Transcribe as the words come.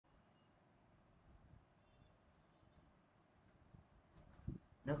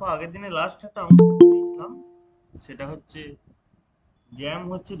দেখো আগের দিনে লাস্ট একটা অঙ্ক দিয়েছিলাম, সেটা হচ্ছে জ্যাম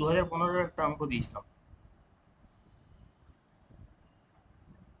হচ্ছে 2015 একটা অঙ্ক দিয়েছিলাম।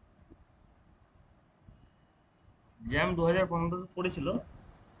 জ্যাম 2015 পড়েছিল,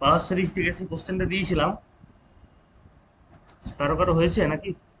 পাওয়ার সিরিজ থেকে সেই কোশ্চেনটা দিয়েছিলাম। কারো কারো হয়েছে নাকি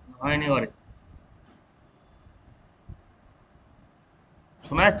হয়নি এবারে?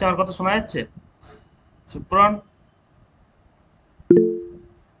 শোনা যাচ্ছে? আমার কথা শোনা যাচ্ছে? সুপ্রন?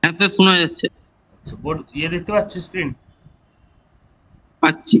 হ্যাঁ স্যার, শোনা যাচ্ছে। আচ্ছা, বোর্ড দেখতে পাচ্ছ, স্ক্রিন?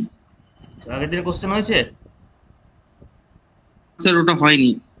 পাচ্ছি। আগের দিনে কোশ্চেন হয়েছে? স্যার ওটা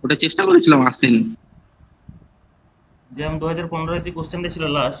হয়নি, ওটা চেষ্টা করেছিলাম, আসেনি। জ্যাম 2015 যে কোশ্চেনটা ছিল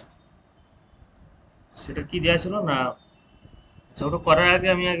লাস্ট, সেটা কি দেওয়া ছিল না? আচ্ছা, ওটা করার আগে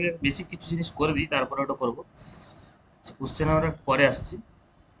আমি আগে বেসিক কিছু জিনিস করে দিই, তারপরে ওটা করবো। কোশ্চেন আমরা পরে আসছি,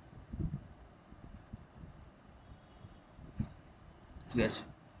 ঠিক আছে?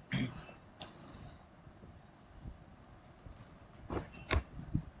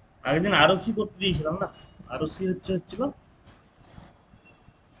 আগের দিন আরসি করতে দিয়েছিলাম না? আরসি হচ্ছিল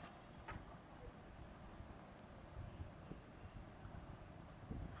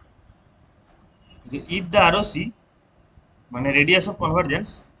if the ROC মানে radius of convergence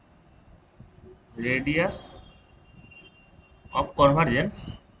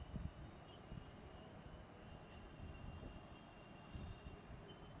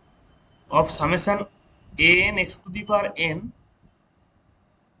of summation an x to the power n,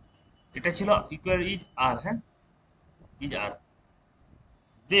 এটা ছিল ইকুয়াল ইজ আর, হ্যাঁ, ইজ আর,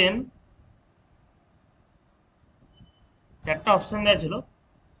 দেন চারটা অপশন দেওয়া ছিল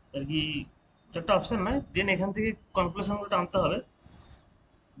আর কি। চারটা অপশন নয়, দেন এখান থেকে কনক্লুশনগুলো টানতে হবে।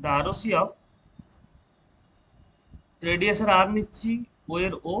 দ্য আরওসি অফ রেডিয়াসের আর নিচ্ছি, ও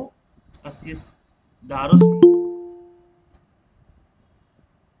এর ও, আর CS the ROC,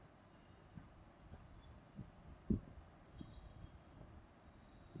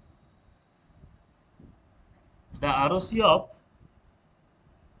 the ROC of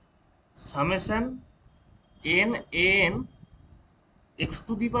summation N N x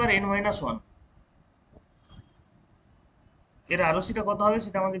to the power N minus one, এর আরওসিটা কত হবে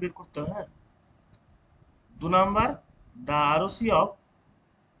সেটা আমাদের বের করতে হবে, হ্যাঁ। 2 নাম্বার, দ্য আরওসি অফ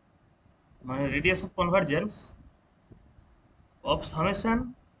মানে radius of convergence of summation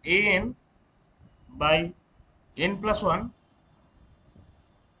A N by N plus one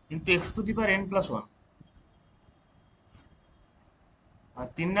into x to the power N plus one. R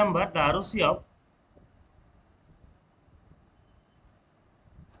 3 number, the ROC of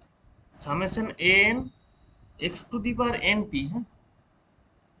summation A N x to the power N P, হ্যাঁ।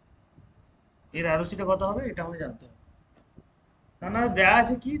 এর আরওসিটা কত হবে এটা আমাকে জানতে হবে। না না, দেওয়া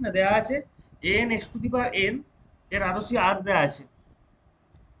আছে কি না, দেওয়া আছে N x to the power N, এর আরওসি আর দেওয়া আছে।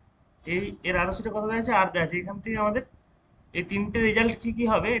 এর আরওসিটা কত দেওয়া আছে? আর দেওয়া আছে। এখান থেকে আমাদের এই তিনটে রেজাল্ট কি কি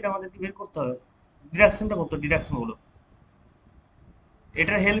হবে এটা আমাদেরকে বের করতে হবে। ডিডাকশনটা করতে হবে, ডিডাকশন গুলো,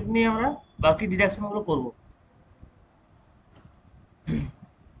 এটার হেল্প নিয়ে আমরা বাকি ডিডাকশন গুলো করবো।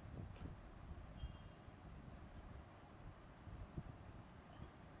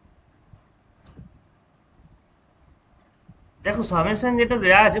 দেখো সামেশন যেটা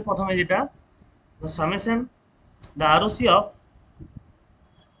দেওয়া আছে প্রথমে, যেটা সামেশন দ্য আরওসি অফ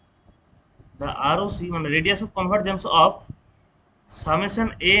মানে radius of convergence of summation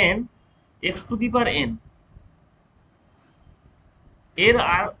N x to the power N, এর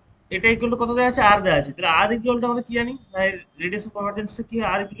আর, এটা ইকুয়াল টু কত দেওয়া আছে? আর দেওয়া আছে। তাহলে আর ইকুয়াল টু আমরা কি জানি না, রেডিয়াস অফ কনভারজেন্সটা কি,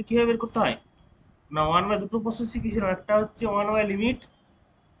 আর ইকুয়াল কিভাবে বের করতে হয় না, ওয়ান বাই দুটো প্রসেস শিখেছিলাম। একটা হচ্ছে one by limit,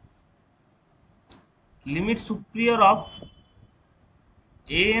 limit Superior of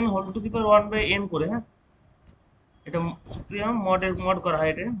A N whole to the power one by N করে, হ্যাঁ। এটা সুপ্রিয়াম মডের মড করা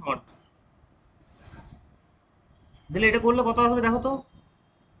হয়, এটা মড। তাহলে এটা করলে কত আসবে দেখো তো,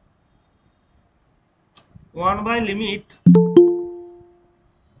 one by limit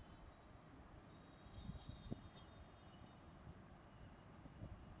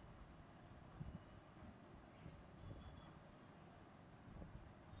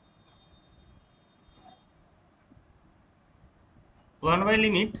one by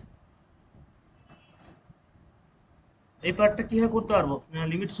limit, এই পার্টটা কি হয় করতে পারবো,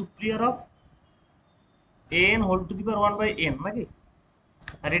 limit Superior of A N whole to the power one by N নাকি।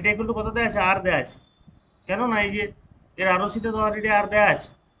 আর এটা ইকুয়াল টু কত দেওয়া আছে? আর দেওয়া আছে। কেন না, এই যে এর আরওসিটা তো অলরেডি আর দেওয়া আছে।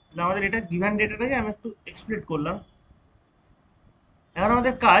 তাহলে আমাদের এটা গিভেন ডেটাটাকে আমি একটু এক্সপ্লেট করলাম। এখন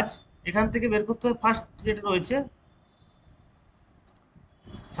আমাদের কাজ এখান থেকে বের করতে হবে ফার্স্ট যেটা রয়েছে,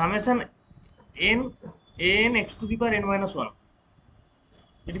 summation N N x to the power N minus one.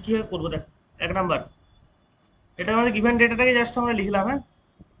 এটা কিভাবে করবো দেখ। 1 নাম্বার, এটা আমাদের গিভেন ডেটাটাকে জাস্ট আমরা লিখলাম, হ্যাঁ।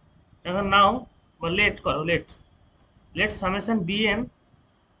 এখন নাও বা লেট করো, late late summation bn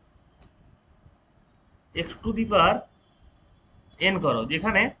x to the power n করো,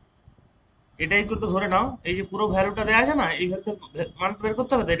 যেখানে এটা ইকুয়াল টু ধরে নাও এই যে পুরো ভ্যালুটা দেওয়া আছে না, এই ভ্যালুটা মান বের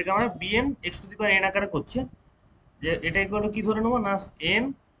করতে হবে, তো এটাকে আমরা bn x to the power n আকারে করছি। যে এটা ইকুয়াল টু কি ধরে নেবো না,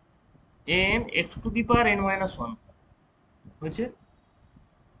 n x to the power n minus one হয়েছে,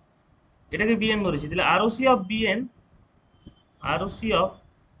 এটাকে bn ধরেছি। তাহলে ROC of bn, ROC of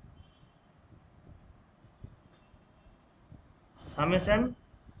summation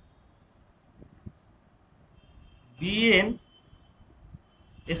bn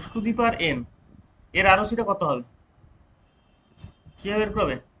x to the power n এর আরওসিটা কত হবে, কিভাবে বের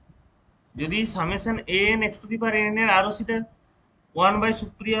করবে? যদি summation an x to the power n এর আরওসিটা 1 বাই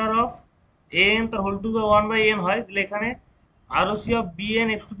সুপ্রিয়র অফ an তার whole to the power 1 by n হয়, তাহলে এখানে ROC of bn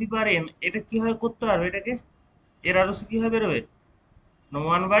x to the power n এটা কিভাবে করতে পারবে, এটাকে এর আরওসি কিভাবে বেরোবে না,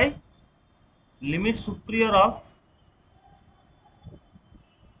 1 by limit Superior of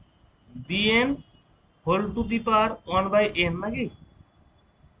bn whole to the power 1 by n নাকি,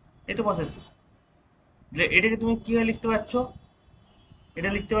 এই তো প্রসেস। এটাকে তুমি কিভাবে লিখতে পারছো, এটা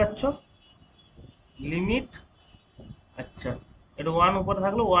লিখতে পারছো লিমিট, আচ্ছা এটা 1 উপরে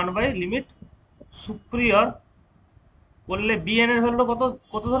থাকলো 1 বাই লিমিট সুপ্রিয়র করলে bn এর ভ্যালুটা কত,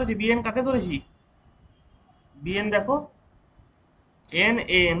 কত ধরেছি, bn কাকে ধরেছি, bn দেখো n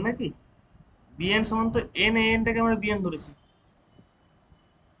a n নাকি, bn সমান তো n a n টাকে আমরা bn ধরেছি।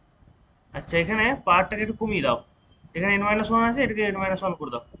 আচ্ছা এখানে পাওয়ারটাকে একটু কমিয়ে দাও, এখানে n মাইনাস ওয়ান আছে, এটাকে n মাইনাস ওয়ান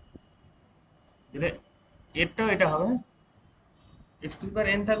করে দাও, তাহলে এরটাও এটা হবে, x to the power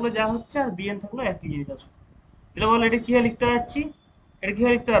n থাকলো যা হচ্ছে, আর bn থাকলো একই জিনিস আছে। তাহলে বলো এটা কিভাবে লিখতে পারছি, এটা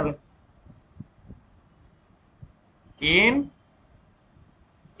কিভাবে লিখতে পারবে, n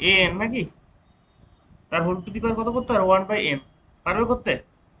a n নাকি, তার হোল টু দি পাওয়ার কত করতে পারবে 1 বাই n, পারবে করতে?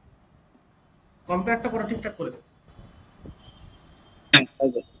 কম্পেয়ারটা করো ঠিকঠাক করে। হ্যাঁ,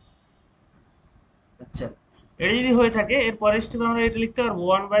 হবে। আচ্ছা এটা যদি হয়ে থাকে এর পরের স্টেপে আমরা এটা লিখতে পারবো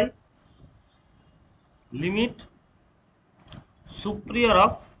 1 বাই লিমিট সুপ্রিয়র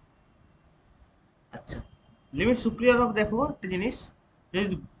অফ, আচ্ছা লিমিট সুপ্রিয়র অফ, দেখো একটা জিনিস,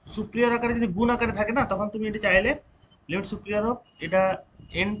 যদি সুপ্রিয়র আকারে যদি গুণ আকারে থাকে না, তখন তুমি এটা চাইলে লিমিট সুপ্রিয়র অফ এটা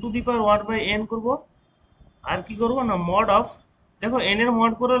n to the power 1 by n করবো, আর কি করবো না মড অফ, দেখো n এর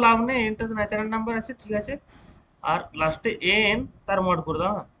মড করে লাভ নেই, nটা তো ন্যাচারাল নাম্বার আছে, ঠিক আছে, আর লাস্টে n তার মড করে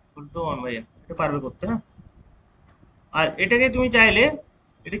দাও, হ্যাঁ উল্টো 1 বাই n, এটা পারবে করতে, হ্যাঁ। আর এটাকে তুমি চাইলে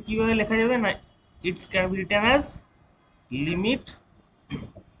এটা কিভাবে লেখা যাবে না, it can be written as limit,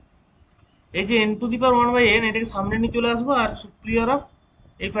 এই যে n to the power 1 by n এটাকে সামনে নিয়ে চলে আসবো, আর সুপ্রিয়র অফ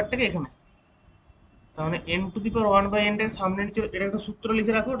এই পার্টটাকে এখানে, তার মানে n to the power 1 by n টাকে সামনে নিয়ে চলে, এটা একটা সূত্র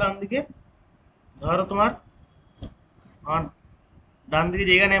লিখে রাখো ডান দিকে, ধরো তোমার আমার ডান দিকে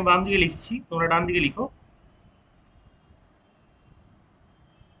জায়গা নেই, বাম দিকে লিখছি, তোমরা ডান দিকে লিখো,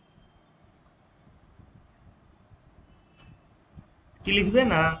 কি লিখবে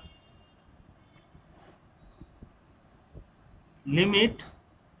না লিমিট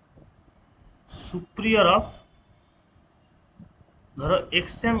সুপ্রিয়র অফ, ধরো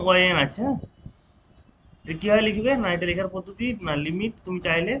এক্স এন ওয়াই এন আছে, হ্যাঁ? এটা কিভাবে লিখবে না, এটা লেখার পদ্ধতি না লিমিট তুমি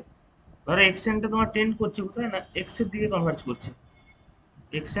চাইলে ধরো এক্স এনটা তোমার টেন্ড করছে কোথায় না এক্স এর দিকে কনভার্জ করছে,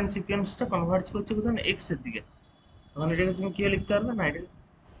 এক্স এন সিকোয়েন্সটা কনভার্জ করছে কোথায় না এক্স এর দিকে, তখন এটাকে তুমি কিভাবে লিখতে পারবে না, এটা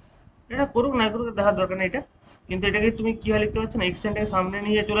এটা করুক না করুক দেখার দরকার নেই এটা, কিন্তু এটাকে তুমি কিভাবে লিখতে পারছো না এক্স এনটাকে সামনে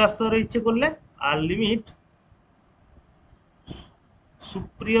নিয়ে চলে আসতে পারো ইচ্ছে করলে, আর limit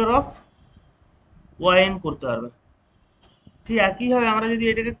Superior of Y N করতে পারবে। ঠিক একইভাবে আমরা যদি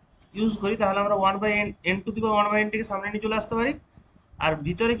এটাকে ইউজ করি তাহলে আমরা 1 by N, N to the power 1 by N টিকে সামনে নিয়ে চলে আসতে পারি, আর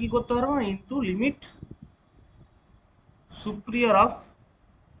ভিতরে কি করতে পারবো না into limit Superior of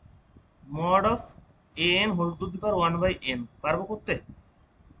mod of A N whole to the power 1 by N, পারবো করতে?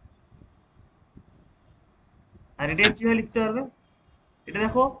 আর এটা কিভাবে লিখতে পারবে, এটা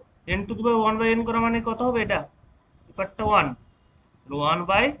দেখো N to the power 1 by N করা মানে কত হবে, এটা এপারটা 1, 1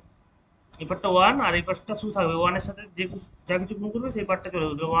 বাই এপারটা 1, আর এই পাশটা শুধু থাকবে 1 এর সাথে যে যা কিছু গুণ করবে সেই পার্টটা চলে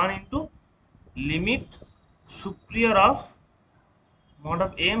যাবে, 1 into limit Superior of mod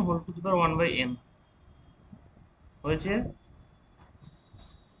of N whole to the power 1 by N হয়েছে।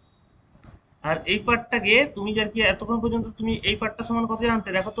 আর এই পার্টটাকে তুমি যার কি এতক্ষণ পর্যন্ত তুমি এই পার্টটা সমান কত জানতে,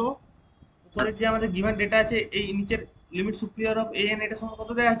 দেখো তো উপরের যে আমাদের গিভেন ডেটা আছে এই নিচের limit Superior of A N এটা সমান কত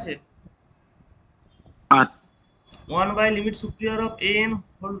দেওয়া আছে, আর 1 by limit Superior of A N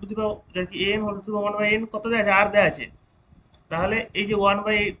whole to the পাওয়ার যার কি A N whole to the power 1 by N কত দেওয়া আছে, আর দেওয়া আছে, তাহলে এই যে 1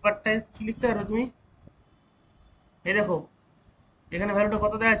 বাই এই পার্টটায় কি লিখতে পারবে তুমি, এই দেখো এখানে ভ্যালুটা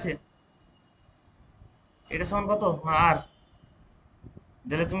কত দেওয়া আছে, এটা সমান কত না আর,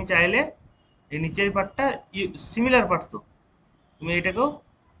 তাহলে তুমি চাইলে এই নিচের পার্টটা সিমিলার পার্ট, তো তুমি এটাকেও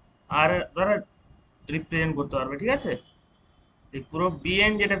আর দ্বারা রিপ্রেজেন্ট করতে পারবে, ঠিক আছে? এই পুরো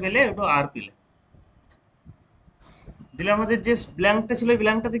বিএন যেটা পেলে ওটা আর পেলে, দিলে আমাদের যে ব্ল্যাঙ্কটা ছিল, এই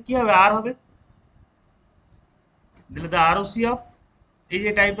ব্ল্যাঙ্কটাতে কি হবে? আর হবে। দিলে দ্য আরওসি অফ, এই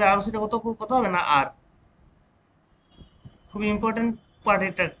যে টাইপের আরওসিটা কত কত হবে না আর, খুব ইম্পর্টেন্ট পার্ট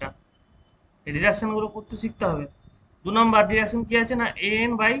এটা একটা। এই ডিডাকশনগুলো করতে শিখতে হবে। 2 নম্বর ডিডাকশন কি আছে না,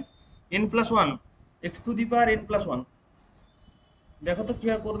 N by N plus one, x to the power N plus one. দেখো তো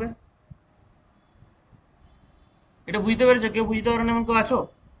কিভাবে করবে। এটা বুঝতে পেরেছো? কেউ বুঝতে পারেন এমন কেউ আছো?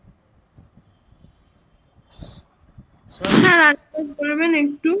 সবাই স্যার আরেকবার বলবেন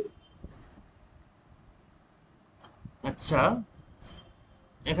একটু। আচ্ছা,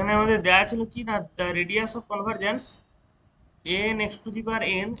 এখানে আমাদের দেওয়া ছিল কি না, the radius of convergence N x to the power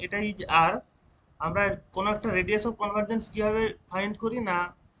N, এটা ইজ আর। আমরা কোনো একটা রেডিয়াস অফ কনভারজেন্স কিভাবে ফাইন্ড করি না,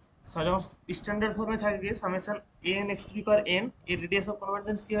 যখন স্ট্যান্ডার্ড ফর্মে থাকবে summation N x to the power N, এর রেডিয়াস অফ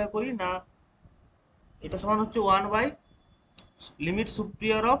কনভারজেন্স কিভাবে করি না, এটা সমান হচ্ছে 1 বাই লিমিট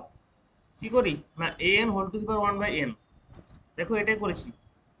সুপ্রিয়র অফ, কি করি না, N whole to the power 1/n। দেখো এটাই করেছি,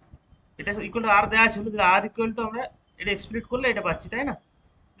 এটা ইকুয়াল টু আর দেওয়া ছিল, আর ইকুয়াল টু আমরা এটা এক্সপ্লিট করলে এটা পাচ্ছি, তাই না?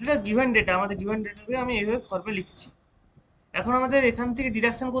 এটা গিভেন ডেটা, আমাদের গিভেন ডেটাকে আমি এইভাবে ফর্মে লিখছি। এখন আমাদের এখান থেকে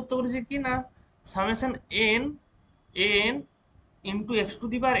ডিডাকশন করতে বলেছে কি না, summation N N into x to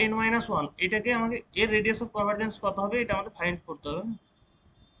the power N minus one, এটাকে আমাকে এর রেডিয়াস অফ কনভারজেন্স কত হবে এটা আমাদের ফাইন্ড করতে হবে।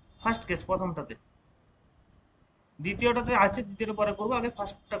 ফার্স্ট কেস প্রথমটাতে, দ্বিতীয়টাতে আছে, দ্বিতীয়টা পরে করবো, আগে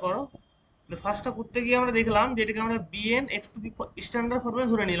ফার্স্টটা করো। ফার্স্টটা করতে গিয়ে আমরা দেখলাম যে এটাকে আমরা BN x to the standard ফর্মে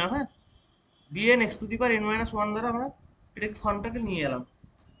ধরে নিলাম, হ্যাঁ, BN x to the power N minus one দ্বারা আমরা এটাকে ফর্মটাকে নিয়ে এলাম।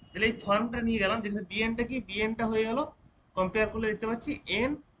 তাহলে এই ফর্মটা নিয়ে গেলাম, যেখানে বিএনটা কি, বিএনটা হয়ে গেল, কম্পেয়ার করলে দেখতে পাচ্ছি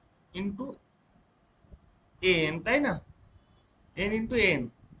এন ইন্টু এন, তাই না? এন ইন্টু এন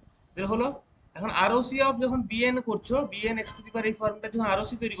হলো। এখন আরওসি অফ যখন বিএন করছো, বিএন এক্স টু দি পাওয়ার এই ফর্মটা যখন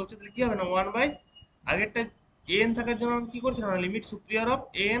আরওসি তৈরি করছো, তাহলে কি হবে না, 1 বাই আগেরটা এন থাকার জন্য আমি কি করছিলাম না, লিমিট সুপ্রিয়র অফ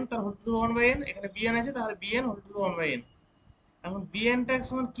এন তার হোল টু 1/n, এখানে বিএন আছে তাহলে বিএন হোল টু 1/n। এখন বিএনটা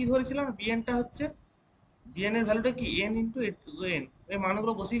সমান কি ধরেছিলাম, বিএনটা হচ্ছে, বিএন এর ভ্যালুটা কি, এন ইন্টু এন, এই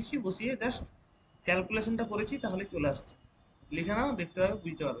মানগুলো বসিয়েছি, বসিয়ে জাস্ট ক্যালকুলেশনটা করেছি, তাহলে চলে আসছে। লিখে নাও, দেখতে পাবে,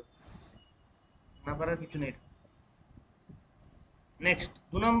 বুঝতে পারবে, না পারার কিছু নেই। নেক্সট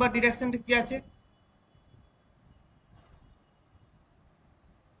 2 নম্বর ডিরেকশনটা কি আছে,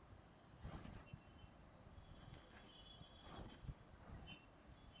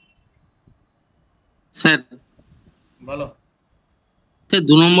 স্যার বলো। স্যার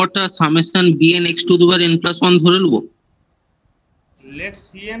 2 নম্বরটা summation BN x to the power N plus one ধরে নেবো। লেট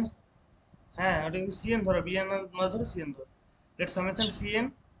সিএন, হ্যাঁ ওটা কিন্তু সিএন ধরো, বিএন না ধরো সিএন ধরো। Late summation CN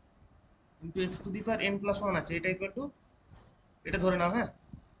into x to the power N plus one আছে, এটা ইকুয়াল টু, এটা ধরে নাও, হ্যাঁ,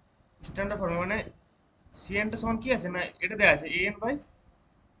 স্ট্যান্ডার্ড ফর্ম, মানে সিএনটা সমান কি আছে না, এটা দেওয়া আছে N by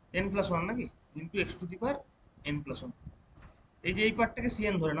N plus one নাকি, into x to the power N plus one. এই যে এই পার্টটাকে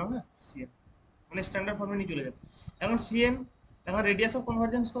সিএন ধরে নাও, হ্যাঁ, সিএন মানে স্ট্যান্ডার্ড ফর্মে নিয়ে চলে যাবে। এখন সিএন, এখন রেডিয়াস অফ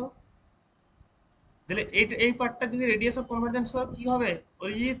কনভারজেন্স করো, তাহলে এই পার্টটা যদি রেডিয়াস অফ কনভারজেন্স করো কি হবে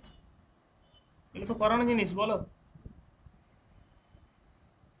অরিজিৎ? এগুলো তো করানো জিনিস, বলো।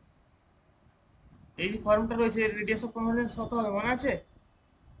 এই যে ফর্মটা রয়েছে, এর রেডিয়াস অফ কনভারজেন্স কত হবে মনে আছে?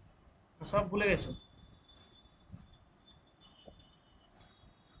 না সব ভুলে গেছো?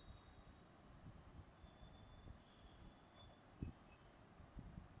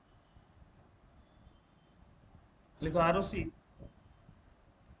 লিখো ROC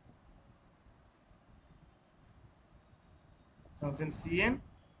function CN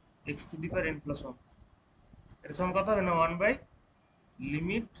x to the power N plus one, এটা সমান কত হবে না, 1 by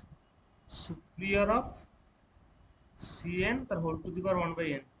limit Superior of CN তার whole to the power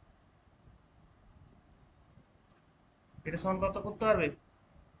 1/n। এটা সমান কত করতে পারবে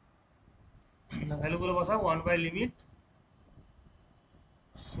না, ভ্যালুগুলো বসাও, 1 বাই লিমিট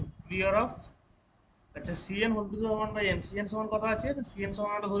সুপ্রিয়র অফ, আচ্ছা CN whole to the power 1/n, CN সমান কত আছে, সিএন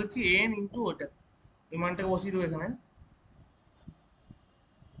সমান আমরা ধরেছি এন ইন্টু ওটা, এই মানটাকে বসিয়ে দেবো এখানে,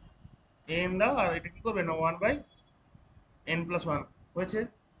 এন দাও, আর এটা কি করবে না, 1/n প্লাস ওয়ান হয়েছে।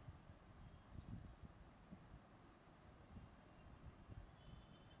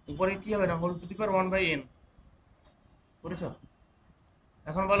 উপরে কি হবে না, whole to the power 1/n করেছ।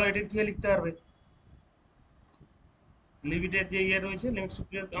 এখন বলো এটা কি লিখতে পারবে, লিমিটের যে ইয়ে রয়েছে, লিমিট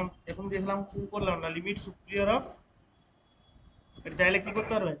সুপ্রিয়র, এখন দেখলাম কি করলাম না, লিমিট সুপ্রিয়র অফ, এটা চাইলে কি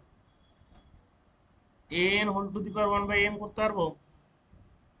করতে পারবে, N whole to the power 1/n করতে পারবো,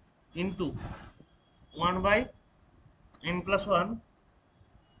 ইন্টু 1/n প্লাস ওয়ান,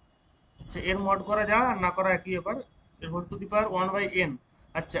 আচ্ছা এর মড করা যা আর না করা একই ব্যাপার, এর whole to the power 1/n,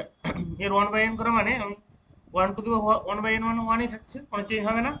 আচ্ছা, এর ওয়ান বাই এন করা মানে আমি one to the power one by N মানে ওয়ানই থাকছে, কোনো চেঞ্জ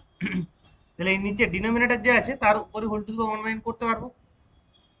হবে না। তাহলে এই নিচে ডিনোমিনেটর যে আছে তার উপরে whole to the power one by N করতে পারবো।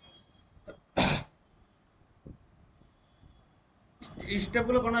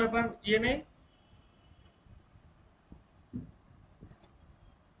 স্টেপগুলো কোনো ব্যাপার ইয়ে নেই,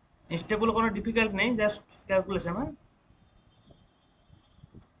 স্টেপগুলো কোনো ডিফিকাল্ট নেই, জাস্ট ক্যালকুলেশন। হ্যাঁ,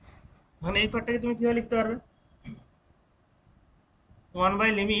 মানে এই পার্টটাকে তুমি কিভাবে লিখতে পারবে, one by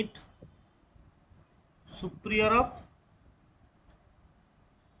limit Superior of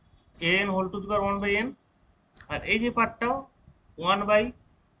N whole to the power one by N, আর এই যে পার্টটাও ওয়ান বাই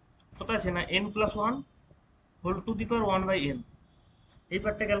কত আছে না N plus one whole to the power one by N. এই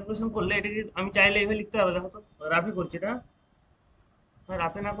পার্টটা ক্যালকুলেশন করলে এটাকে আমি চাইলে এইভাবে লিখতে হবে, দেখো তো রাফি করছি এটা,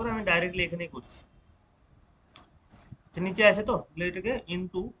 রাফে না করে আমি ডাইরেক্টলি এখানেই করছি। আচ্ছা, নিচে আছে তো, তাহলে এটাকে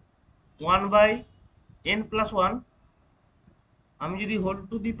into one by N plus one, আমি যদি হোল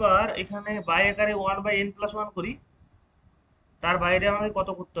টু দি পাওয়ার এখানে বাই আকারে one by N plus one করি, তার বাইরে আমাকে কত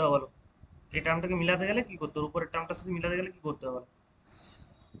করতে হবে বলো, এই টার্মটাকে মিলাতে গেলে কি করতে হবে, উপরের টার্মটার সাথে মিলাতে গেলে কি করতে হবে বলো?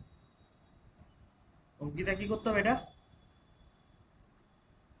 অঙ্কিতা কি করতে হবে এটা,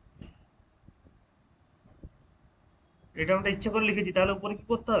 এই টার্মটা ইচ্ছে করে লিখেছি, তাহলে উপরে কি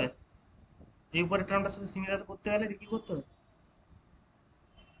করতে হবে, এই উপরের টার্মটার সাথে সিমিলার করতে গেলে কি করতে হবে?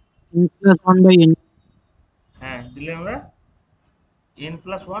 n plus 1 by n। হ্যাঁ, দিলে আমরা N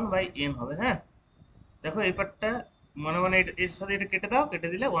plus one by N হবে। হ্যাঁ, দেখো এই পার্টটা মনে মনে এর সাথে এটা কেটে দাও, কেটে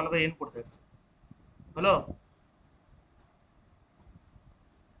দিলে ওয়ান বাই এন পড়ে থাকছে, হলো।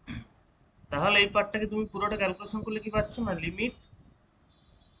 তাহলে এই পার্টটাকে তুমি পুরোটা ক্যালকুলেশন করলে কি পাচ্ছ না, লিমিট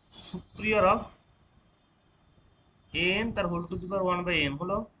সুপ্রিয়র অফ এন তার whole to the power one by N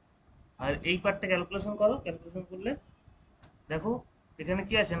হলো। আর এই পার্টটা ক্যালকুলেশন করো, ক্যালকুলেশন করলে দেখো এখানে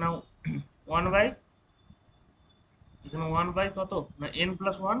কি আছে না ওয়ান বাই, এখানে ওয়ান বাই কত না এন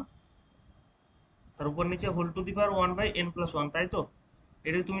প্লাস ওয়ান, তার উপর নিচে whole to the power one by N plus one, তাই তো।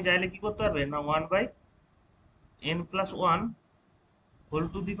 এটাকে তুমি চাইলে কি করতে পারবে না one by N plus one whole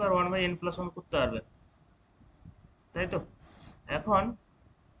to the power one by N plus one করতে পারবে, তাই তো। এখন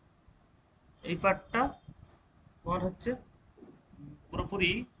এই পার্টটা তোমার হচ্ছে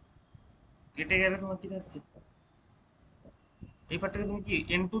পুরোপুরি কেটে গেলে তোমার কি থাকছে, এই পার্টটাকে তুমি কি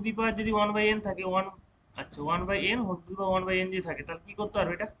এন টু দি পাওয়ার যদি ওয়ান বাই এন থাকে ওয়ান, আচ্ছা one by N whole to the power one by N যদি থাকে, তাহলে কি করতে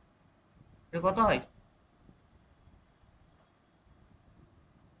পারবে এটা, এটা কত হয়,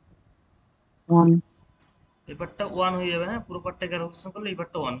 1। এই পার্টটা ওয়ান হয়ে যাবে। হ্যাঁ, পুরো পার্টটা ক্যালকুলেশন করলে এই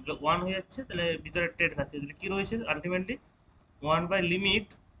পার্টটা ওয়ান, ওয়ান হয়ে যাচ্ছে, তাহলে ভিতরে টেট থাকছে, তাহলে কি রয়েছে ultimately one by limit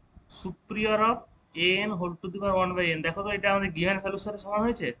Superior of N whole to the power one by N. দেখো তো এটা আমাদের গিভেন ভ্যালুর সাথে সমান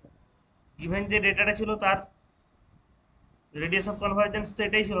হয়েছে, গিভেন যে ডেটাটা ছিল তার রেডিয়াস অফ কনভারজেন্স তো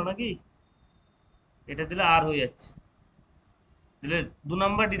এটাই ছিল নাকি, এটা দিলে আর হয়ে যাচ্ছে, দিলে দু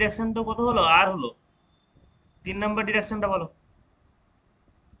নাম্বার ডিরেকশনটা কত হলো আর হলো, তিন নাম্বার ডিরেকশনটা বলো,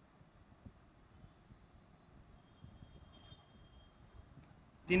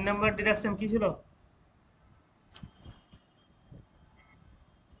 তিন নাম্বার ডিরেকশন কি ছিল,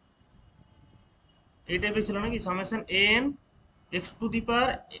 এই টাইপের ছিল নাকি, summation N x to the power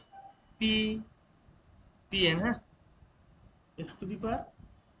P P N, হ্যাঁ x to the power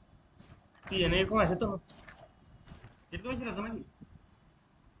P N এরকম আছে তো, এরকমই ছিল তো নাকি,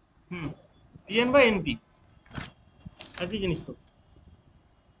 হুম, P N by N P একই জিনিস তো,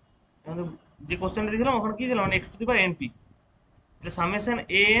 আমাদের যে কোশ্চেনটা দিয়েছিলাম ওখানে কি দিলাম মানে x to the power N P, তাহলে summation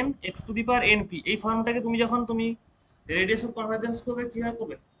N x to the power N P, এই ফর্মটাকে তুমি যখন তুমি রেডিয়াস অফ কনভারজেন্স করবে কিভাবে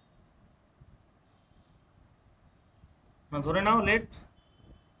করবে, না ধরে নাও লেট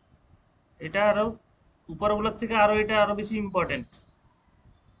এটা আরো উপরগুলোর থেকে আরো এটা আরো বেশি ইম্পর্টেন্ট,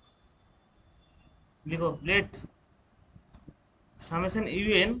 লিখো লেট সামেশন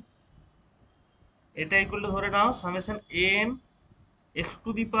ইউএন এটা ইকুয়াল টু ধরে নাও summation N x to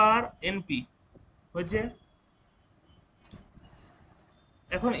the power N P হয়েছে।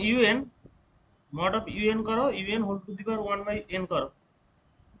 এখন ইউএন মড অফ ইউএন করো, UN whole to the power one by N করো,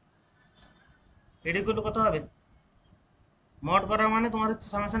 এটা ইকুয়াল টু কত হবে, মড করার মানে তোমার হচ্ছে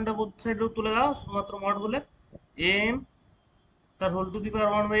সামেশনটা বোথ সাইডেও তুলে দাও, শুধুমাত্র মড বলে এন তার whole to the power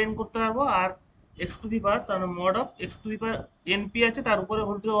one by N করতে পারবো, আর এক্স টু দি পাওয়ার তার mod of x to the power N P আছে তার উপরে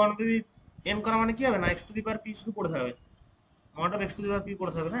whole to the one by N করা মানে কি হবে না x to the power P শুধু পড়ে থাকবে, mod of x to the power P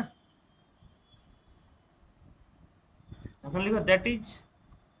পড়ে থাকবে না। এখন লিখো that is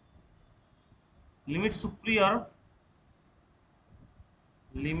limit Superior,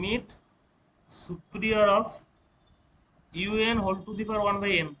 limit Superior of UN whole to the power one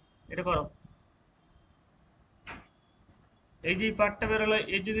by N, এটা করো। এই যে পার্টটা বেরোলো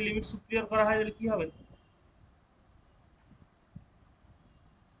এর যদি লিমিট সুপ্রিয়র করা হয় তাহলে কি হবে,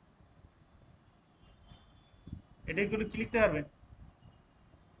 এটা ইকুয়াল কি লিখতে পারবে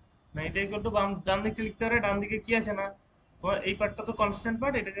না, এটা ইকুয়াল টু ডান দিকটা লিখতে পারবে। ডান দিকে কি আছে না, তোমার এই পার্টটা তো কনস্ট্যান্ট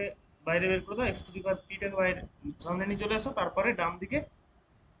পার্ট, এটাকে বাইরে বের করে দাও, এক্স টু দি পাওয়ার পিটাকে বাইরে সামনে নিয়ে চলে আসো, তারপরে ডান দিকে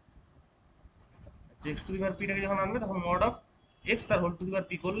এক্স টু দি পাওয়ার পিটাকে যখন আনবে তখন মড অফ এক্স তার whole to the power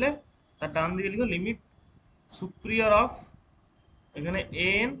P করলে তার ডান দিকে লিখো লিমিট সুপ্রিয়র অফ এখানে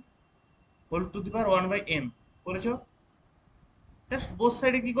N whole to the power one by N করেছো। জাস্ট বোথ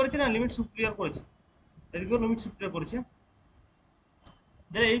সাইডে কি করেছে না লিমিট সুপ্রিয়র করেছে, এদিকেও লিমিট সুপ্রিয়র করেছে।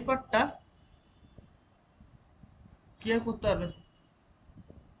 তাহলে এই পার্টটা কি আর করতে পারবে,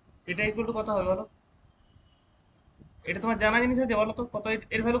 এটা ইকুয়াল টু কত হবে বলো, এটা তোমার জানা জিনিস আছে বলো তো, কত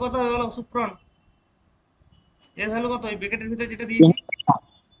এর ভ্যালু কত হবে বলো সুপ্রন, এর ভ্যালু কত ওই ব্র্যাকেটের ভিতরে যেটা দিয়েছি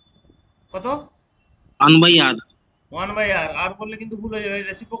কত, 1/r। 1/r। আর বললে কিন্তু ভুল হয়ে যাবে,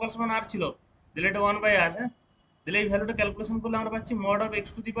 রেসিপ্রোকাল সমান আর ছিল, তাহলে এটা 1/r। হ্যাঁ, তাহলে এই ভ্যালুটা ক্যালকুলেশন করলে আমরা পাচ্ছি mod of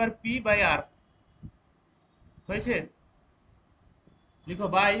x to the power P by আর হয়েছে। লিখো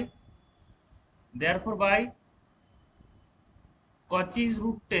by, therefore by কচিস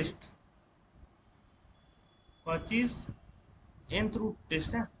root test, কচিস nth root test.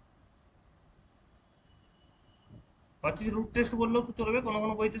 হ্যাঁ, কচিস রুট টেস্ট বললেও চলবে, কোনো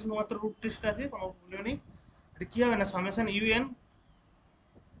কোনো বইতে শুধুমাত্র রুট টেস্ট আছে, কোনো প্রবলেম নেই। এটা কি হবে না summation UN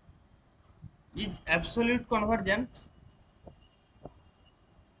is absolute convergent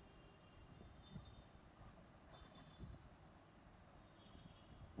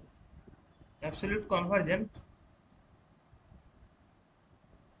absolute convergent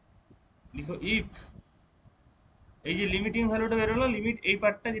লিখো ইফ এই যে লিমিটিং ভ্যালুটা বেরোলো, লিমিট এই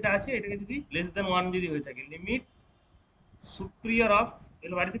পার্টটা যেটা আছে এটাকে যদি লেস দেন ওয়ান যদি হয়ে থাকে, লিমিট সুপ্রিয়র অফ,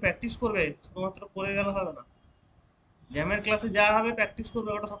 এগুলো বাড়িতে প্র্যাকটিস করবে, শুধুমাত্র করে গেলে হবে না, জ্যামের ক্লাসে যা হবে প্র্যাকটিস করবে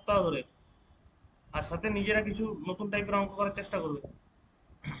ওটা সপ্তাহ ধরে, আর সাথে নিজেরা কিছু নতুন টাইপের অঙ্ক করার চেষ্টা করবে।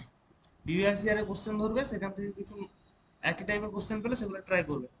 প্রিভিয়াস ইয়ারের কোশ্চেন ধরবে, সেখান থেকে কিছু একই টাইপের কোশ্চেন পেলে সেগুলো ট্রাই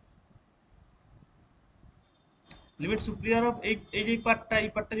করবে। লিমিট সুপ্রিয়র অফ এই যে পার্টটা, এই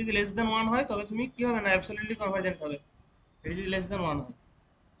পার্টটা যদি লেস দেন ওয়ান হয় তবে তুমি কি হবে না অ্যাবসলিউটলি কনভার্জেন্ট হবে, এটা যদি লেস দেন ওয়ান হয়।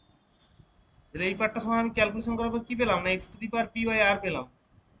 তাহলে এই পার্টটা সময় আমি ক্যালকুলেশন করার পর কি পেলাম না x to the power P by আর পেলাম,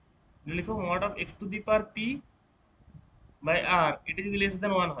 লিখো mod of x to the power P by আর, এটা যদি লেস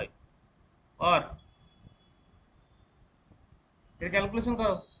দেন ওয়ান হয়, অর এটা ক্যালকুলেশন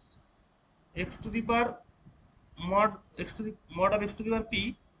করো x to the power mod x to the mod of x to the power P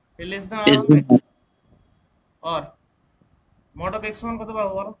less than আর হবে, or mod of x সমান কত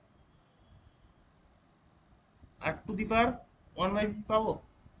পাবো বলো, আর to the power one by P পাবো,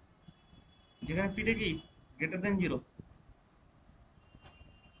 যেখানে পিটা কি গ্রেটার দেন জিরো।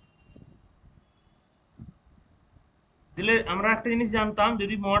 দিলে আমরা একটা জিনিস জানতাম,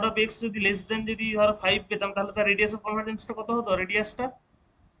 যদি মড অফ এক্স যদি লেস দেন যদি ধরো 5 পেতাম, তাহলে তার রেডিয়াস অফ কনভারজেন্সটা কত হতো, রেডিয়াসটা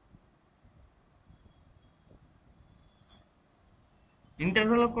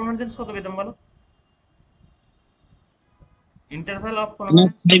ইন্টারভ্যাল অফ কনভারজেন্স কত পেতাম বলো, ইন্টারভ্যাল অফ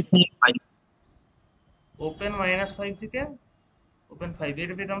কনভারজেন্স ওপেন -5 থেকে ওপেন 5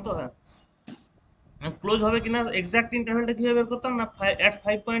 এটা পেতাম তো। হ্যাঁ, ক্লোজ হবে কিনা এক্সাক্ট ইন্টারভ্যালটা কিভাবে বের করতাম না, অ্যাট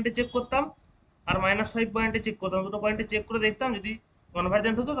 5 পয়েন্টে চেক করতাম আর -5 পয়েন্টে চেক করতাম, দুটো পয়েন্টে চেক করে দেখতাম, যদি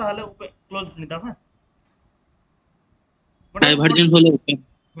কনভার্জেন্ট হতো তাহলে ক্লোজ নিতাম। হ্যাঁ, ওটা ডাইভারজেন্ট হলে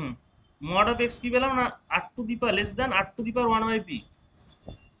হুম, মড অফ এক্স কি পেলাম না আর to the power less than R to the power one by P,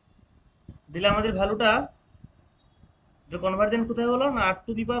 দিলে আমাদের ভ্যালুটা যে কনভার্জেন্ট কোথায় হলো না আর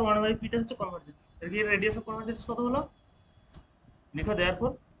to the power one by পিটা হচ্ছে কনভার্জেন্ট, এর রেডিয়াস অফ কনভার্জেন্স কত হলো, লিখো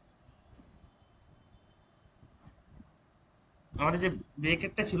দেয়ারফর আমাদের যে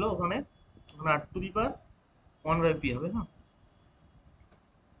ব্রেকেটটা ছিল ওখানে ওখানে আর to the power one by P হবে। হ্যাঁ,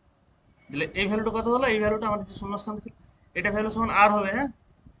 দিলে এই ভ্যালুটা কত হলো, এই ভ্যালুটা আমাদের যে শূন্যস্থান ছিল এটা ভ্যালু সমান আর হবে। হ্যাঁ,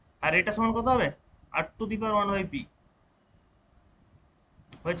 আর এটা সমান কত হবে আর to the power one by P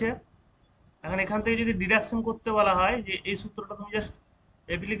হয়েছে। এখন এখান থেকে যদি ডিডাকশন করতে বলা হয়, যে এই সূত্রটা তুমি জাস্ট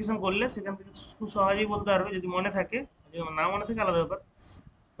অ্যাপ্লিকেশন করলে সেখান থেকে খুব সহজেই বলতে পারবে, যদি মনে থাকে, যদি না মনে থাকে আলাদা ব্যাপার।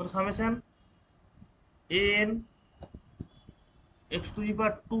 তো summation N x to the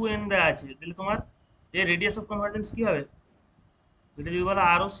power two N দেওয়া আছে, তাহলে তোমার এর রেডিয়াস অফ কনভার্জেন্স কি হবে, এটা যদি বলো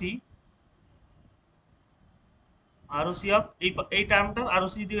আর ও সি অফ এই টার্মটার আর ও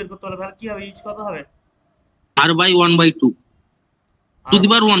সি যদি বের করতে বলে তাহলে কি হবে, ইজ কত হবে, r/1/2 two R the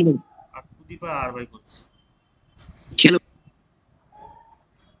power 1 R to the power R by করছি খেলো।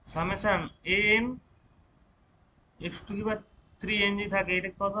 Summation N x to the power three N যদি থাকে এটা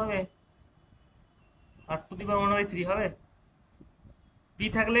কত হবে, আর to the power one by three হবে, পি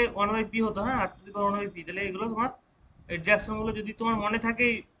থাকলে ওয়ান বাই পি হতো। হ্যাঁ, আর to the power one by P, তাহলে এগুলো তোমার এই গুলো যদি তোমার মনে থাকে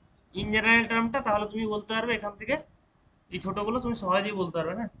ইন জেনারেল টার্মটা, তাহলে তুমি বলতে পারবে এখান থেকে, এই ছোটগুলো তুমি সহজেই বলতে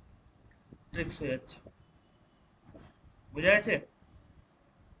পারবে না, ট্রিক্স হয়ে যাচ্ছে। বোঝা গেছে?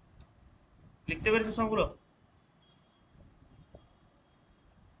 লিখতে পেরেছো সবগুলো?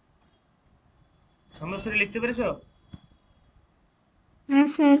 সন্দেশ্বরী লিখতে পেরেছো? হ্যাঁ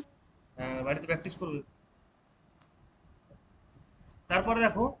স্যার। হ্যাঁ, বাড়িতে প্র্যাকটিস করবে। তারপরে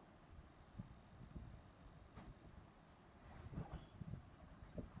দেখো,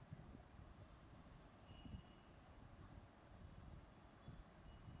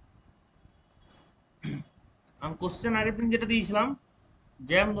 আমি কোশ্চেন আগের দিন যেটা দিয়েছিলাম,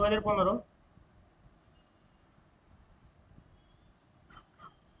 জ্যাম 2015,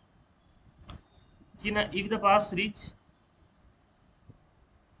 কি না, ইফ দ্য পাস রিচ,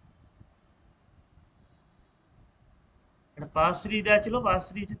 একটা পাস সিরিজ দেওয়া ছিল। পাস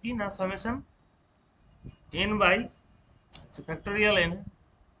সিরিজ কি না, summation N by factorial N,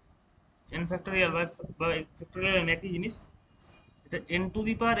 N factorial by factorial N একই জিনিস। এটা N to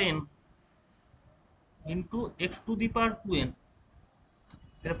the power N into x to the power two N.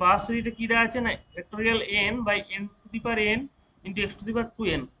 এটা পাওয়ার সিরিজটা কি দেওয়া আছে না, factorial N by N to the power N into x to the power two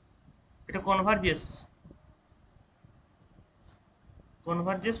N. এটা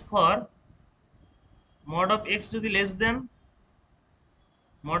কনভার্জেস ফর মড অফ এক্স যদি less than,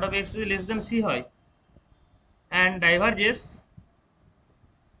 mod of x যদি less than C হয়, and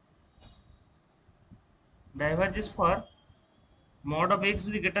ডাইভার্জেস for mod of x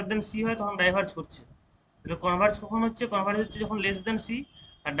যদি greater than C হয়, তখন diverge করছে। এটা converge কখন হচ্ছে? কনভার্জ হচ্ছে যখন লেস দেন সি,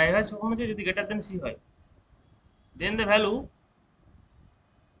 আর ডাইভার্জ কখন হচ্ছে যদি গ্রেটার দেন সি হয়। দেন the value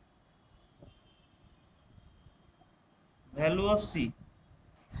of C,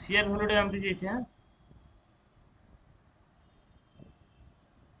 C এর ভ্যালুটা জানতে চেয়েছে। হ্যাঁ,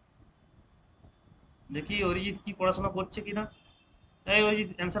 দেখি অরিজিৎ কি পড়াশোনা করছে কিনা। এই অরিজিৎ,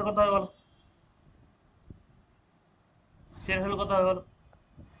 অ্যান্সার কত হবে বলো? সি এর ভ্যালু কত হবে বলো?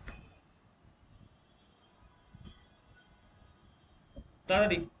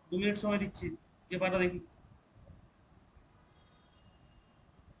 তাড়াতাড়ি, 2 মিনিট সময় দিচ্ছি, কে পাটা দেখি।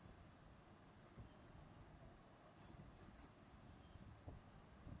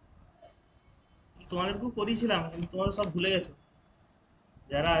 তোমাদেরকেও করিয়েছিলাম, কিন্তু তোমাদের সব ভুলে গেছো।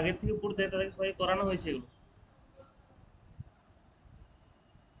 যারা আগের থেকে পড়তে তাদেরকে সবাই করানো হয়েছে এগুলো।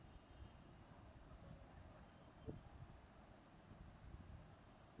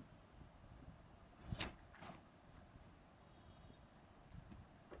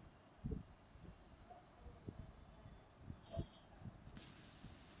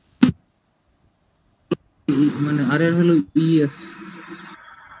 মানে আর এর ভ্যালু ইএস।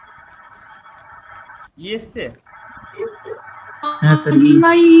 ই এসছে? হ্যাঁ sir, E. One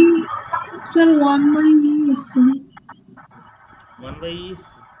by, sir 1/e এসছে, 1/e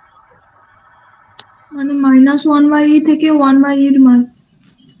এসছে? মানে -1/e থেকে 1/e এর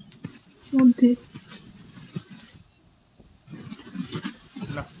মধ্যে।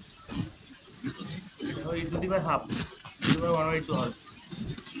 না, এটা হবে ই to the power half, E to the পাওয়ার 1/2 হবে।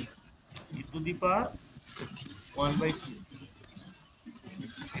 ই টু দি পাওয়ার 1/2,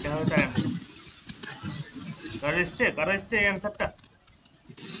 এটা হবে তার অ্যান্সার। কারো এসছে এই অ্যান্সারটা?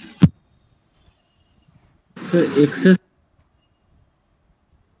 Sir access.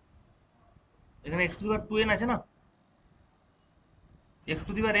 এখানে x to the power two N আছে না, x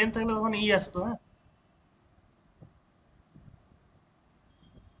to the power N থাকলে তখন ই আসতো। হ্যাঁ,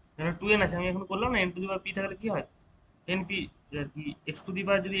 এখানে টু এন আছে, আমি এখন বললাম না N to the power P থাকলে কি হয়, এন পি আর কি। এক্স টু দি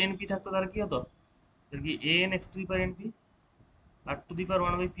পাওয়ার যদি এন পি থাকতো তাহলে কি হতো আর কি, A N x to the power N P R to the power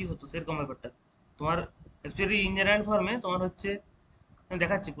 1/p হতো, সেরকম ব্যাপারটা। তোমার অ্যাকচুয়ালি ইন জেনারেল ফর্মে তোমার হচ্ছে, আমি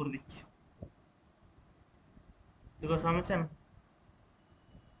দেখাচ্ছি, করে দিচ্ছি দেখো। সামেশন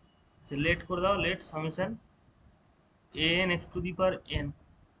লেট করে দাও, late summation A N x to the power N,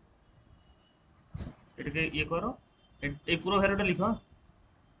 এটাকে ইয়ে করো, এই পুরো ভ্যালুটা লিখো।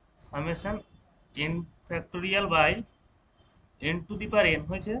 Summation N factorial by N to the power N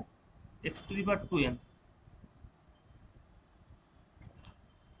হয়েছে x to the power two N.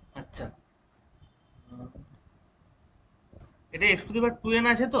 আচ্ছা, এটা x to the power two N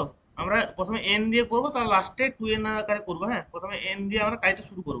আছে তো, আমরা প্রথমে এন দিয়ে করবো, তার লাস্টে টু এন আকারে করবো। হ্যাঁ, প্রথমে এন দিয়ে আমরা কাজটা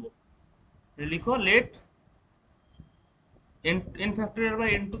শুরু করবো। লিখো late n factorial by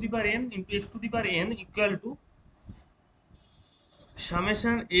n to the power n into x to the power n equal to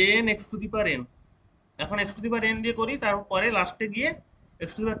summation an x to the power n। এখন x to the power n দিয়ে করি, তারপরে লাস্টে গিয়ে x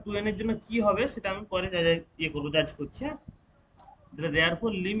to the power 2n এর জন্য কি হবে সেটা আমি পরে ইয়ে করবো, জাজ করছি।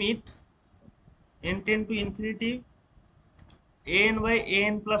 therefore limit n tend to infinity an by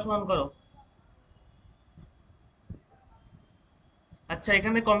an plus 1 করো। আচ্ছা,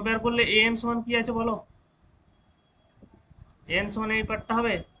 এখানে কম্পেয়ার করলে an সমান কি আছে বলো? an সমান এই পার্টটা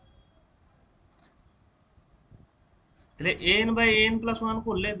হবে, তাহলে N by N plus one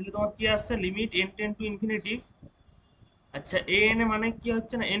করলে দিলে তোমার কি আসছে, limit N ten to infinity. আচ্ছা এন এ মানে কি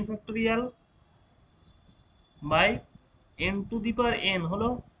হচ্ছে না, N factorial by N to the power N হলো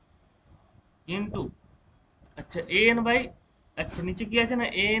ইনটু, আচ্ছা এন বাই, আচ্ছা নিচে কি আছে না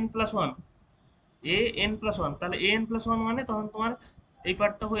N plus one, A N plus one, তাহলে এন প্লাস ওয়ান মানে তখন তোমার এই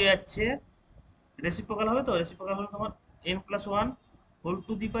পার্টটা হয়ে যাচ্ছে রেসিপ্রোকাল হবে, তো রেসিপ্রোকাল হলে তোমার N plus one whole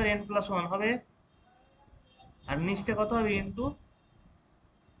to the power N plus one হবে, আর নিচটা কত হবে ইনটু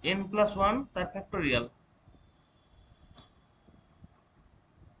এন প্লাস ওয়ান তার ফ্যাক্টোরিয়াল।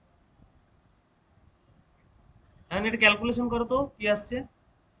 এখন এটা ক্যালকুলেশন করো তো কি আসছে,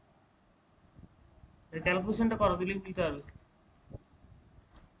 ক্যালকুলেশনটা করো দিলেই বুঝতে পারবে।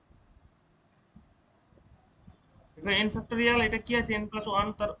 এবার এন ফ্যাক্টোরিয়াল এটা কি আছে এন প্লাস ওয়ান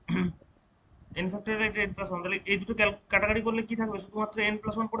তার এন ফ্যাক্টোরিয়াল এটা এন প্লাস ওয়ান, তাহলে এই দুটো কাটাকাটি করলে কি থাকবে, শুধুমাত্র এন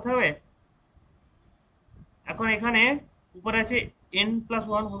প্লাস ওয়ান পড়ে থাকবে। এখন এখানে উপরে আছে N plus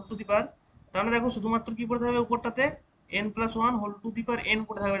one whole to the পাওয়ার, তাহলে দেখো শুধুমাত্র কি পড়ে থাকবে উপরটাতে, N plus one whole to the power N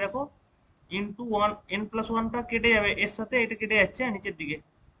পড়ে থাকবে দেখো, ইন্টু ওয়ান, এন প্লাস ওয়ানটা কেটে যাবে এর সাথে, এটা কেটে যাচ্ছে নিচের দিকে,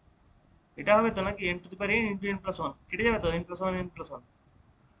 এটা হবে তো নাকি N to the power N into N plus one কেটে যাবে তো, N plus one N plus one,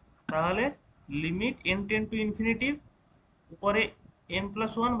 তাহলে limit N ten to infinity উপরে N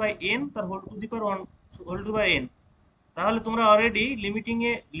plus one by N তার whole to the power one whole to by N. তাহলে তোমরা already limiting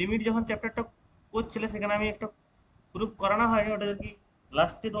এ limit যখন চ্যাপ্টারটা করছিলে সেখানে আমি একটা প্রুফ করানো হয়নি, ওটা কি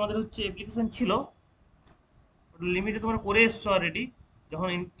লাস্টে তোমাদের হচ্ছে অ্যাপ্লিকেশন ছিল, ওটা লিমিটে তোমরা করে এসছো অলরেডি, যখন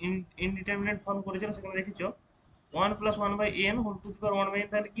ইনডিটারমিনেট ফর্ম করেছিল সেখানে দেখেছো one plus one by N whole to the power one by N,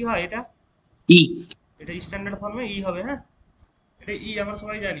 তাহলে কি হয় এটা, ই এটা স্ট্যান্ডার্ড ফর্মে ই হবে, হ্যাঁ এটা ই আমরা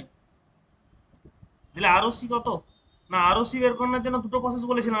সবাই জানি। তাহলে আরও সি কত, না আরও সি বের করার জন্য দুটো প্রসেস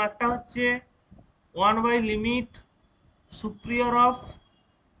বলেছিলাম, একটা হচ্ছে one by limit Superior of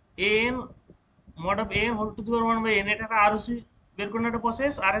N mod of N whole to the power one by N, এটা একটা আরও সি বের করার একটা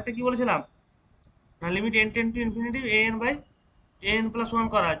প্রসেস, আর একটা কি বলেছিলাম না limit N ten to infinity N by N plus one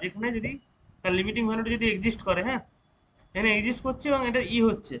করা, যেখানে যদি তার লিমিটিং ভ্যালুটা যদি এক্সিস্ট করে, হ্যাঁ এখানে এক্সিস্ট করছে এবং এটা ই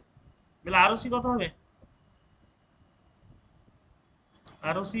হচ্ছে, তাহলে আরও সি কত হবে,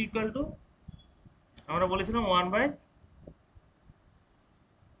 আরও সি ইকুয়াল টু আমরা বলেছিলাম one by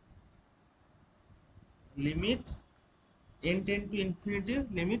limit N ten to infinity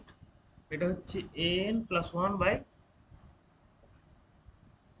limit, এটা হচ্ছে N plus one by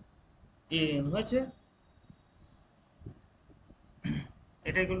N হয়েছে,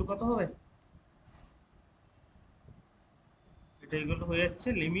 এটা ইকুয়াল টু কত হবে, এটা ইকুয়াল টু হয়ে যাচ্ছে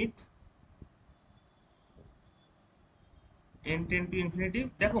limit N ten to infinity.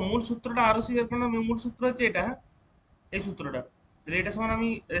 দেখো মূল সূত্রটা আরও সি বের করার মূল সূত্র হচ্ছে এটা, হ্যাঁ এই সূত্রটা, তাহলে এটা সমান আমি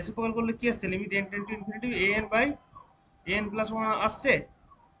রেসিপ্রোকাল করলে কি আসছে, limit N ten to infinity N by N plus one আসছে।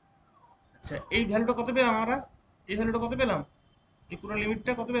 আচ্ছা এই ভ্যালুটা কত পেলাম আমরা, এই ভ্যালুটা কত পেলাম, এই পুরো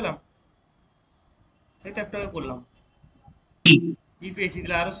লিমিটটা কত পেলাম, এই তো একটা করলাম ই পেয়েছি,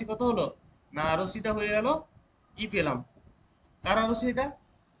 তাহলে আরও সি কত হলো, না আরও সিটা হয়ে গেল ই পেলাম, কার আরও সি এটা,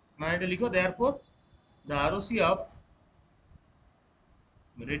 না এটা লিখো দেয়ার ফোর দ্য আরও C of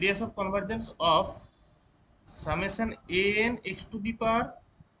radius of convergence of summation an x to the power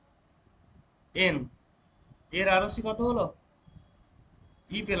n এর আরওসি কত হলো,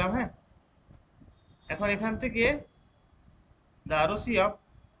 ই পেলাম, হ্যাঁ এখন এখান থেকে the ROC of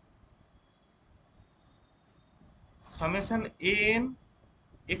summation an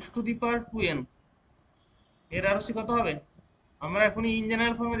x to the power 2n এর আরওসি কত হবে, আমরা এখনই ইন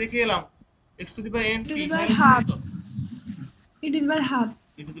জেনারেল ফর্মে দেখে এলাম x to the power n to T the power এখানে লিখতে হবে half. তো E to the power half.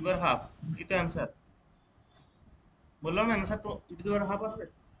 e to the power half, এটা অ্যান্সার, বললাম না অ্যান্সার তো e to the power half আসবে।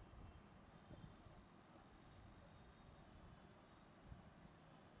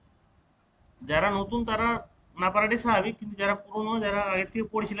 যারা নতুন তারা না পারাটাই স্বাভাবিক, কিন্তু যারা পুরনো যারা আগে থেকে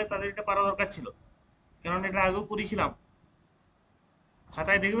পড়েছিল তাদের এটা পারা দরকার ছিল, কারণ এটা আগেও করেছিলাম,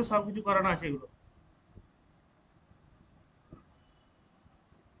 খাতায় দেখবে সব কিছু করানো আছে এগুলো।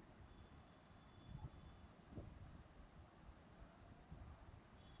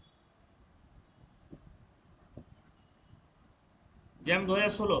 Jam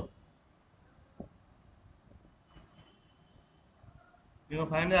 2016,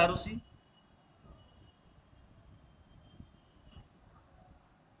 find the ROC,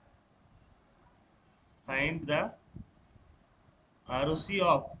 find the ROC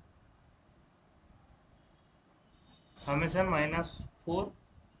of summation minus 4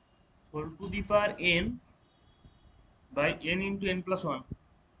 whole to the power n by n into n plus one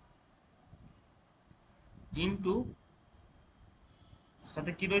into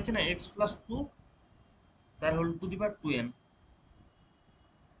সাথে কি রয়েছে না এক্স প্লাস টু তার whole to the power 2n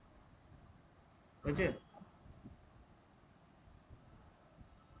হয়েছে।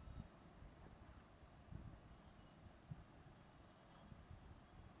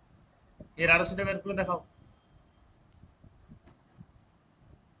 এর আরো সেটা বের করে দেখাও।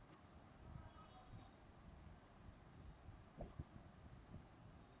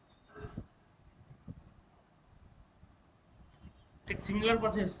 ঠিক similar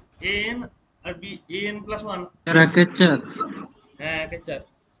process, A N R B, A N plus one. Sir একের চার। হ্যাঁ, একের চার।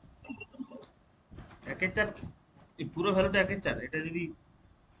 একের চার, এই পুরো ভ্যালুটা একের চার। এটা যদি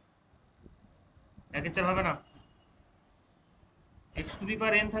একের চার হবে না, x to the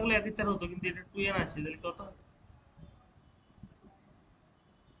power N থাকলে একের চার হতো, কিন্তু এটা টু এন আছে, তাহলে কত হবে?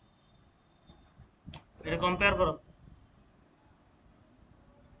 এটা কম্পেয়ার করো।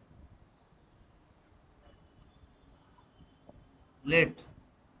 Late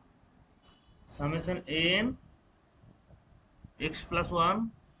summation A N x plus one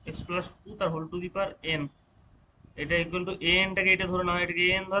x plus two তার whole to the power N, এটা ইকুয়াল টু এ এনটাকে এটা ধরে নাও, এটাকে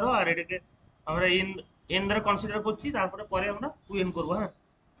এন ধরো, আর এটাকে আমরা এন এন দ্বারা কনসিডার করছি, তারপরে পরে আমরা টু এন করবো। হ্যাঁ,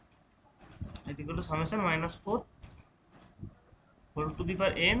 এটা equal to summation minus four whole to the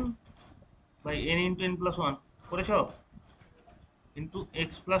power N by N into N plus one করেছ, ইন্টু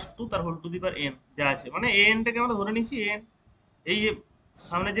এক্স প্লাস টু তার whole to the power N যা আছে, মানে এ এনটাকে আমরা ধরে নিয়েছি এন, এই যে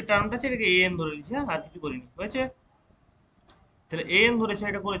সামনে যে টার্মটা আছে এটাকে এ এন ধরে নিয়েছি। হ্যাঁ, আর কিছু করিনি, হয়েছে? তাহলে এ এন ধরেছো,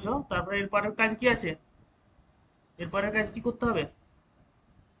 এটা করেছো, তারপরে এর পরের কাজ কি আছে? এর পরের কাজ কি করতে হবে?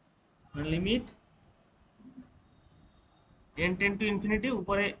 Limit N ten to infinity,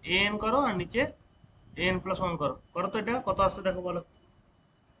 উপরে এ এন করো আর নিচে এ এন প্লাস ওয়ান করো। করো তো, এটা কত আসছে দেখো, বলো।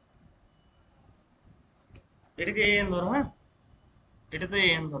 এটাকে এ এন ধরো। হ্যাঁ, এটা তো এ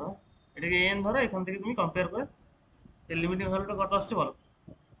এন ধরো, এটাকে এ এন ধরো, এখান থেকে তুমি কম্পেয়ার করে এর লিমিটিং ভ্যালুটা কত আসছে বলো।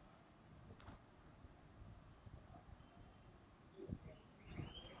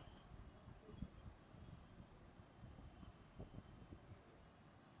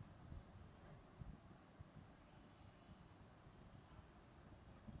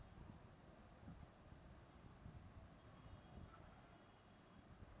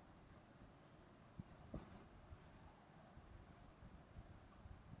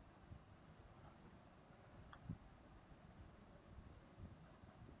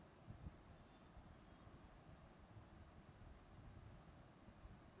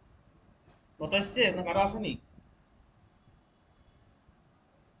 কত আসছে না কারো আসেনি?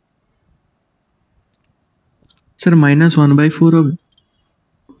 স্যার -1/4 হবে।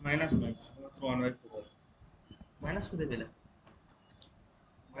 মাইনাস নয়, শুধুমাত্র ওয়ান বাই ফোর হবে। মাইনাস কোথায় পেলে?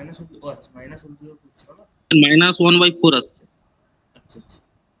 মাইনাস উল্টো, ও আচ্ছা, মাইনাস উল্টো করছিল না। -1/4 আসছে। আচ্ছা আচ্ছা।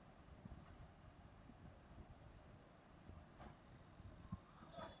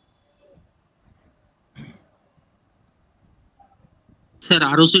 স্যার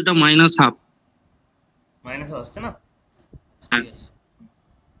আরো সেটা -1/2। মাইনাস আসছে না, হ্যাঁ ঠিক আছে।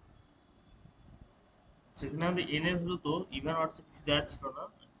 সেখানে আমাদের এন এর ভ্যালু তো ইভেন অর্থে কিছু দেওয়া ছিল না।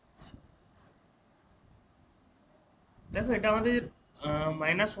 দেখো, এটা আমাদের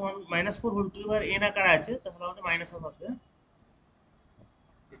minus one minus four whole to এবার এন আকারে আছে, তাহলে আমাদের মাইনাস হাফ আসবে। হ্যাঁ?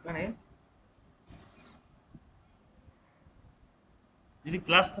 এখানে যদি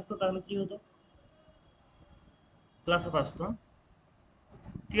প্লাস থাকতো তাহলে কি হতো? প্লাস হাফ আসতো।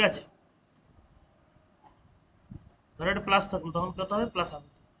 ঠিক আছে, ধরো এটা প্লাস থাকলো, তখন কত হবে? Plus half.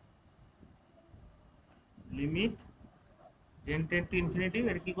 Limit N ten to infinity,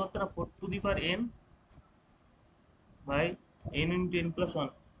 এটা কি করতে না, four to the power N by N into N plus one,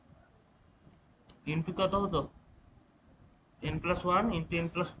 into কত হতো? N plus one into N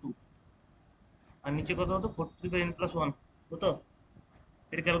plus two, আর নিচে কত হতো? Four to the power N plus one হতো।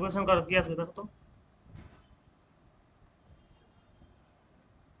 এটা ক্যালকুলেশন করো, কি আসবে দেখো তো।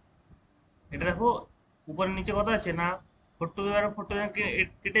 এটা দেখো, উপরে নিচে কত আছে না, four to the power four two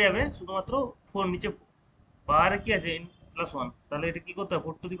কেটে যাবে, শুধুমাত্র ফোর নিচে পাওয়ারে কি আছে? N plus one. তাহলে এটা কি করতে হবে?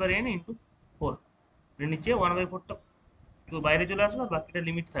 Four to the power N into four, নিচে ওয়ান বাই ফোরটা বাইরে চলে আসবে, আর বাকিটা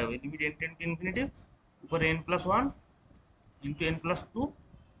লিমিট থাকবে। Limit N ten to infinity, উপরে N plus one into N plus two,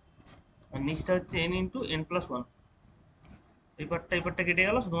 আর নিচটা হচ্ছে N into N plus one. এই পার্টটা কেটে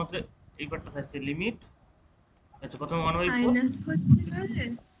গেল, শুধুমাত্র এই পার্টটা থাকছে। লিমিট, আচ্ছা প্রথমে ওয়ান বাই ফোর। -4 ছিল রে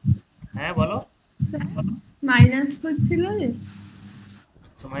হ্যাঁ বলো। স্যার, -4 ছিল রে।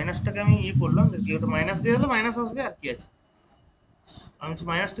 আচ্ছা, মাইনাসটাকে আমি ইয়ে করলাম, কি ওটা মাইনাস দিয়ে দিলে মাইনাস আসবে, আর কি আছে। আমি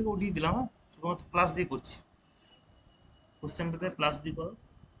মাইনাসটাকে উঠিয়ে দিলাম। হ্যাঁ, শুধুমাত্র প্লাস দিয়ে করছি, কোশ্চেনটাতে প্লাস দিয়ে করো।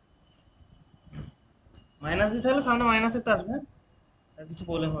 মাইনাস দিয়ে থাকলে সামনে মাইনাস একটা আসবে। হ্যাঁ? আর কিছু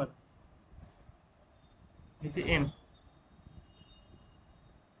প্রবলেম হবে না। এটা এন,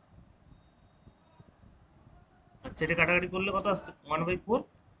 আচ্ছা এটা কাটাকাটি করলে কত আসছে? One by four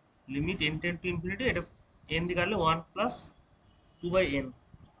limit N ten to infinity, এটা এন দিয়ে কাটলে one plus two by N,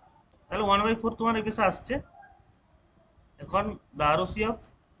 তাহলে ওয়ান বাই ফোর তোমার এই পেশে আসছে। এখন the ROC of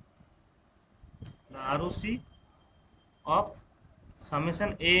the ROC of summation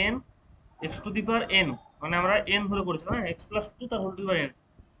an x to the power n, মানে আমরা n ধরে করেছিলাম না, x plus 2 তার whole to the power n,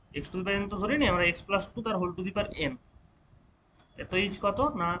 x to the power n তো ধরিনি আমরা, x plus 2 তার whole to the power n, এত ইজ কত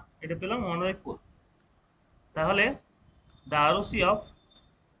না, এটা পেলাম 1/4। তাহলে the ROC of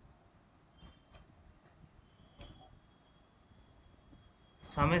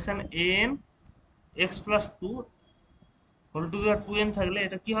summation an x plus 2 whole to the power 2n থাকলে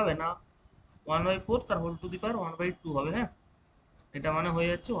এটা কি হবে না 1/4 তার হোল টু দি পাওয়ার 1/2 হবে। হ্যাঁ, এটা মানে হয়ে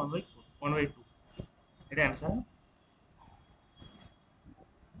যাচ্ছে 1/4 1/2, এটা অ্যান্সার।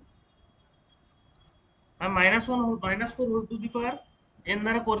 আমি -4 whole to the power n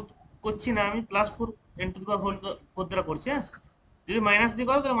দ্বারা করছি না, আমি +4 n to the power whole 4 দ্বারা করছি। হ্যাঁ, যদি মাইনাস দিয়ে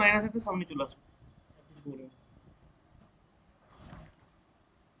করো তাহলে মাইনাস একটা সামনে চলে আসবে।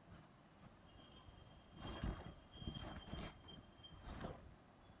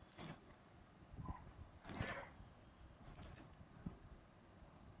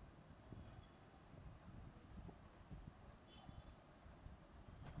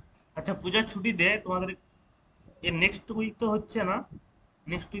 আচ্ছা, পূজার ছুটিতে তোমাদের এর নেক্সট উইক তো হচ্ছে না,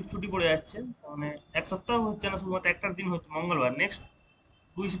 নেক্সট উইক ছুটি পড়ে যাচ্ছে, মানে এক সপ্তাহ হচ্ছে না, শুধুমাত্র একটা দিন হচ্ছে মঙ্গলবার, নেক্সট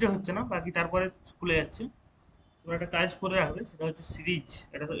টুইসডে হচ্ছে না, বাকি তারপরে স্কুলে যাচ্ছে। তোমরা একটা কাজ করে রাখবে, সেটা হচ্ছে সিরিজ,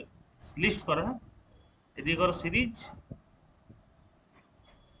 এটা লিস্ট করা। হ্যাঁ, এদিকে করো সিরিজ,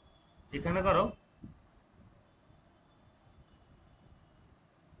 এখানে করো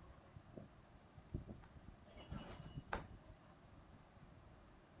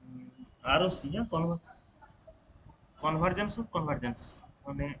ROC, হ্যাঁ, কনভার্জেন্স অফ কনভার্জেন্স,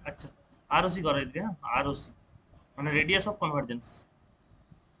 মানে আচ্ছা ROC করো এদিকে। হ্যাঁ, ROC মানে রেডিয়াস অফ কনভার্জেন্স,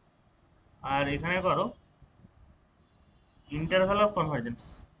 আর এখানে করো ইন্টারভ্যাল অফ কনভার্জেন্স,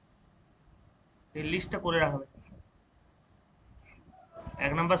 এই লিস্টটা করে রাখবে।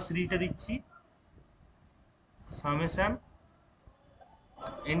 1 নম্বর সিরিজটা দিচ্ছি, সামেশন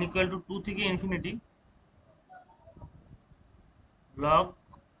n ইকুয়াল টু 2 থেকে infinity log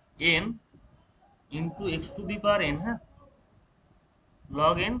n into x to the power n। হ্যাঁ,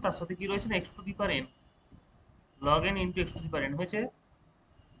 লগ n তার সাথে কি রয়েছে না x to the power n, log n into x to the power n হয়েছে।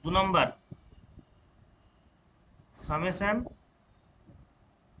 2 নম্বর সামেশন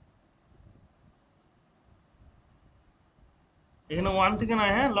এখানে 1 থেকে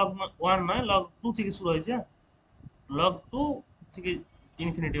নয়, হ্যাঁ লগ 1 নয়, লগ 2 থেকে শুরু হয়েছে, লগ 2 থেকে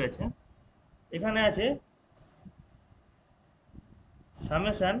ইনফিনিটি আছে। এখানে আছে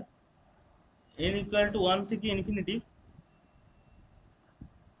সামেশন n ইকুয়াল টু 1 থেকে infinity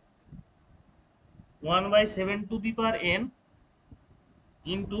 1/7 to the power n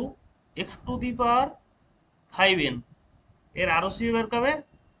into x to the power 5n, এর ROC বের করবে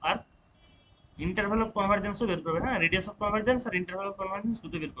আর ইন্টারভ্যাল অফ কনভার্জেন্সও বের করবে। হ্যাঁ, radius of convergence R interval of convergence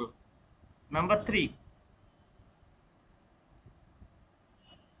দুটো বের করবে। নাম্বার 3,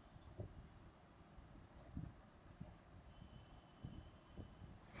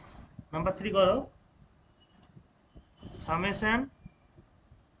 নাম্বার 3 করো summation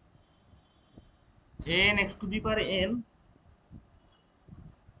an x to the power n,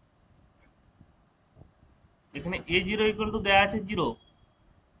 এখানে a0 ইকুয়াল টু দেওয়া আছে 0,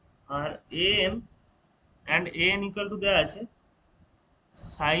 আর an and an equal to দেওয়া আছে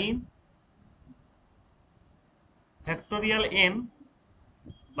sign factorial n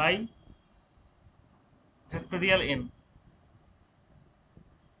by factorial n,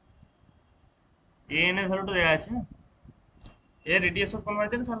 an এর ভ্যালুটা দেওয়া আছে, এর radius of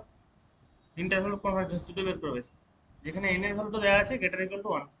convergence R interval of convergence দুটো বের করবে। যেখানে n এর ভ্যালুটা দেওয়া আছে greater equal to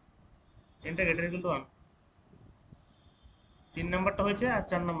 1, nটা greater equal to 1। 3 নম্বরটা হয়েছে, আর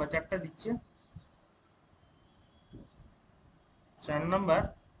 4 নম্বর, চারটা দিচ্ছে। 4 নম্বর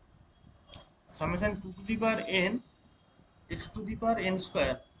summation 2 to the power n x to the power n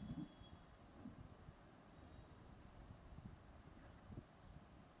square,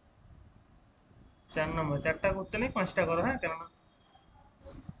 4 নম্বর, চারটা করতে নেই, 5টা করো। হ্যাঁ, কেননা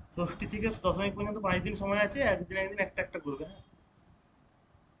ষষ্ঠী থেকে দশমিক পর্যন্ত 5 দিন সময় আছে, একদিন একদিন একটা একটা করবে। হ্যাঁ,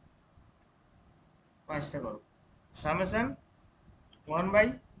 5টা করো। Summation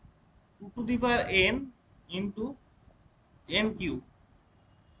 1/2 to the power n into n cube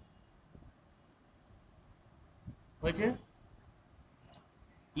হয়েছে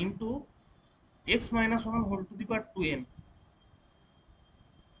into x minus 1 whole to the power 2n,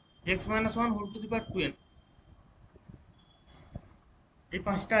 x minus 1 whole to the power 2n, এই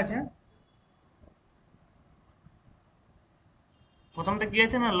 5টা আছে। প্রথমটা কি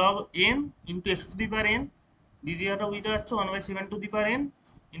আছে না log n into x to the power n, দ্বিতীয়টা বুঝতে পারছো 1/7 to the power n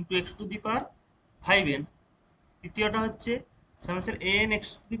into x to the power 5n, তৃতীয়টা হচ্ছে summation A N x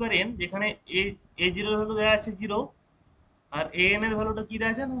to the power N, যেখানে এ জিরোর ভ্যালু দেওয়া আছে 0, আর এ এন এর ভ্যালুটা কি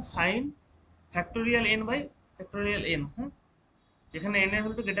দেওয়া আছে না sign factorial N by factorial N. হ্যাঁ, যেখানে এন এর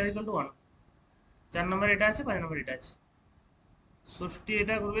ভ্যালুটা গ্রেটার ইকুয়াল টু 1। 4 নম্বর এটা আছে, 5 নম্বর এটা আছে। ষষ্ঠী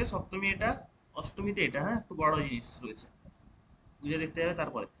এটা করবে, সপ্তমী এটা, অষ্টমীতে এটা। হ্যাঁ, একটু বড় জিনিস রয়েছে, বুঝে দেখতে হবে।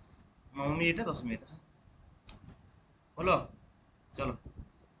 তারপরে নবমী এটা, দশমী এটা। হলো, চলো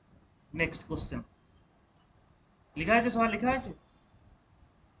নেক্সট কোশ্চেন। লেখা আছে, সবার লেখা আছে?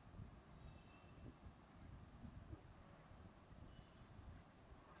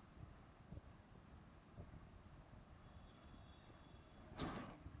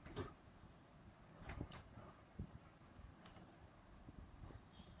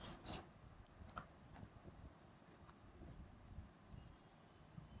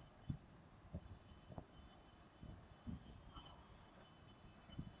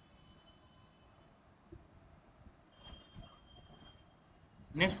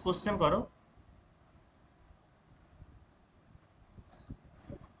 নেক্সট কোশ্চেন করো।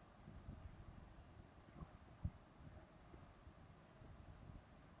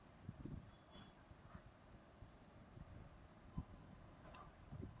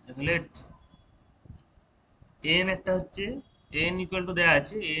 লেট এন একটা হচ্ছে, এন ইকুয়াল টু দেওয়া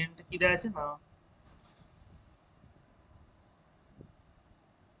আছে, এনটা কি দেওয়া আছে না,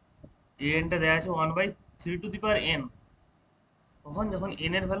 এনটা দেওয়া আছে 1/3 টু দি পাওয়ার এন। কখন? যখন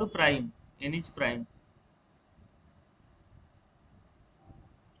এন এর value prime, N is prime.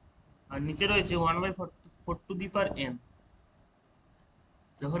 আর নিচে রয়েছে 1/4 টু দি পাওয়ার এন,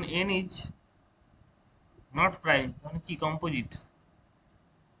 যখন এন ইজ নট প্রাইম, তখন কি composite.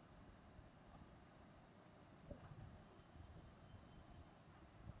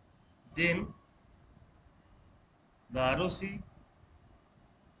 Then the ROC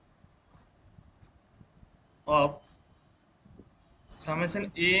of summation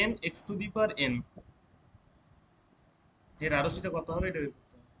an x to the power n, এর ROC টা কত হবে এটা বের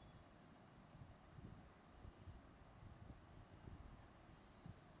করতে হবে।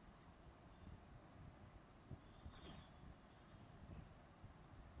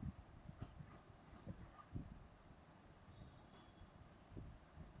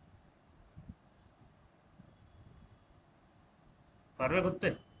 পারবে করতে?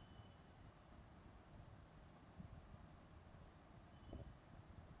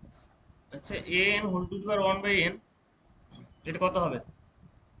 আচ্ছা, an whole to the power 1/n, এটা কত হবে?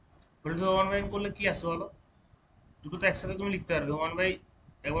 Whole to the power 1/n করলে কি আসবে বলো? দুটো তো একসাথে তুমি লিখতে পারবে,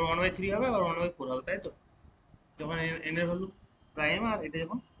 একবার 1/3 হবে, আবার 1/4 হবে, তাই তো? যখন n এর ভ্যালু প্রাইম, আর এটা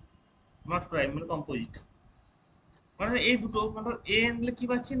যখন নট প্রাইম, মানে কম্পোজিট। মানে এই দুটো মানে এ এন দিলে কি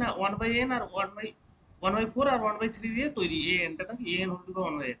পাচ্ছি না, 1/n আর 1/4 আর 1/3 দিয়ে তৈরি এ এনটা, নাকি A N whole to the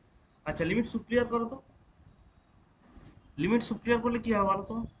power 1/n। আচ্ছা, লিমিট সুপ্রিয়ার করো তো। লিমিট সুপ্রিয়ার করলে কি হবে বলো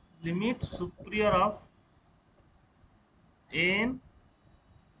তো? Limit সুপ্রিয়ার of N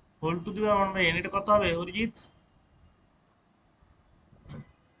whole to the power 1/n, এটা কত হবে অরিজিৎ?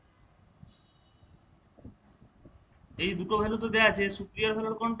 এই দুটো ভ্যালু তো দেওয়া আছে, সুপ্রিয়ার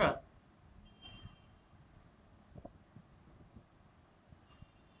ভ্যালুর কোনটা?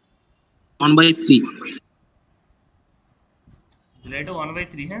 1/3। এটা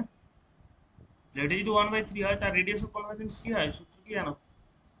 1/3। হ্যাঁ, এটা যদি 1/3 হয়, তার রেডিয়াস অফ কনভারজেন্স কি হয়, সূত্র কি জানো?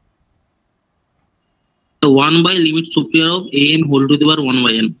 1/লিমিট superior of an whole to the power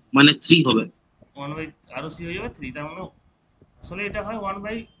 1/n, মানে 3 হবে। 1 বাই আরো সি হয়ে যাবে 3, তার মানে আসলে এটা হয়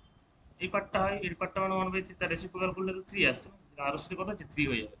 1/, এই পার্টটা হয়, এই পার্টটা মানে 1/3, তার রেসিপ্রোকাল করলে তো 3 আসছে, আরো সাথে কত হচ্ছে 3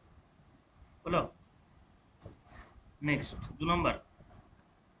 হয়ে যাবে। হলো, নেক্সট 2 নম্বর।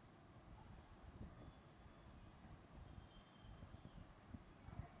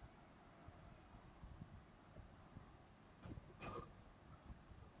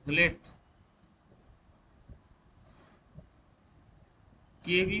 Late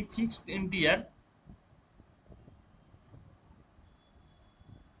kb fixed integer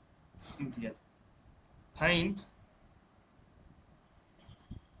find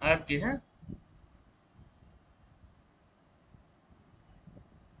আর কে, হ্যাঁ,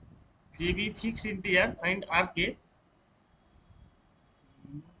 kb fixed integer find আর কে।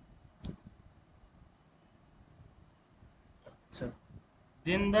 আচ্ছা,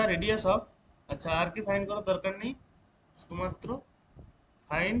 দেন দ্য রেডিয়াস অফ, আচ্ছা আর কে ফাইন্ড করার দরকার নেই, শুধুমাত্র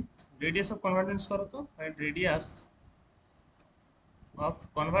ফাইন্ড রেডিয়াস অফ কনভার্জেন্স করো তো। Find radius of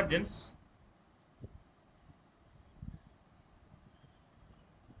convergence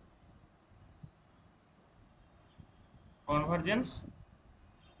convergence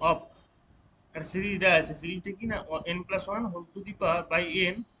of, একটা সিরিজ দেওয়া আছে, সিরিজটা কি না n+1 whole to the power by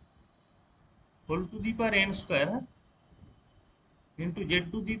n whole to the power n square. হ্যাঁ, into Z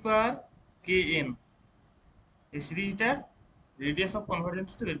to the power K N, এই সিরিজটার রেডিয়াস অফ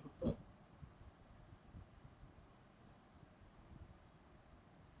কনভারজেন্সটা বের করতে হবে।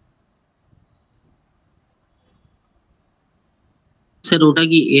 স্যার ওটা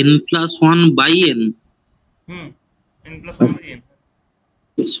কি n+1/n? Hmm, N plus one by N.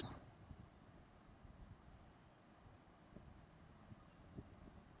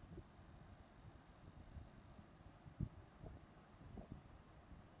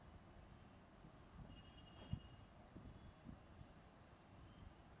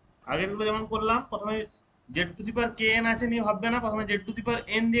 আগেরগুলো যেমন করলাম, প্রথমে Z to the power K N আছে নিয়ে ভাববে না, প্রথমে Z to the power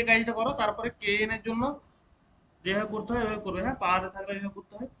N দিয়ে কাজটা করো, তারপরে কে এন এর জন্য যেভাবে করতে হয় ওইভাবে করবে। হ্যাঁ, পাওয়ারে থাকলে যেভাবে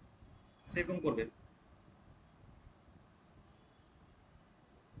করতে হয় সেরকম করবে।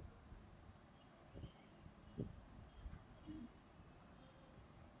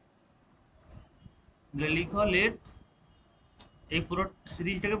 লিখো লেট, এই পুরো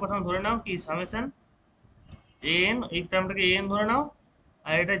সিরিজটাকে প্রথমে ধরে নাও কি সামেশন এন, এই টার্মটাকে এন ধরে নাও,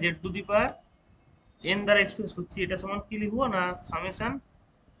 আর এটা Z to the power N দ্বারা এক্সপ্রেস করছি, এটা সমান কি লিখবো না সামেশন,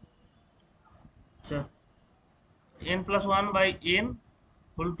 আচ্ছা, N plus one by N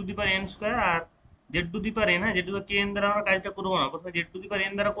whole to the power N square, R Z to the power N, হ্যাঁ Z to the power K N দ্বারা আমরা কাজটা করবো না, প্রথমে Z to the power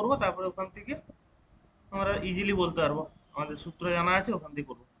N দ্বারা করবো, তারপরে ওখান থেকে আমরা ইজিলি বলতে পারবো, আমাদের সূত্র জানা আছে ওখান থেকে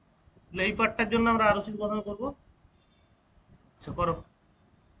করবো। তাহলে এই পার্টটার জন্য আমরা আরো সি প্রথমে করবো। আচ্ছা করো,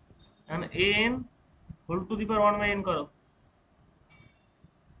 এখন N whole to the power one by N করো,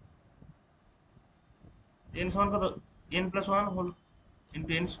 এন সমান কত, N plus one whole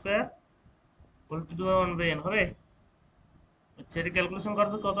into N square whole to the power one by N হবে। আচ্ছা এটা ক্যালকুলেশন করো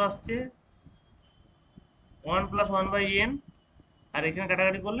তো কত আসছে, one plus one by N, আর এখানে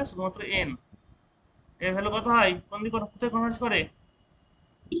কাটাকাটি করলে শুধুমাত্র এন, এর ভ্যালু কত হয়, কোন দিকে কোথায় কনভার্জ করে,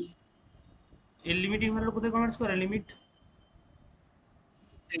 এর লিমিটিং ভ্যালু কোথায় কনভার্জ করে, লিমিট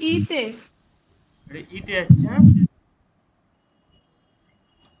ইতে ইতে যাচ্ছে। হ্যাঁ,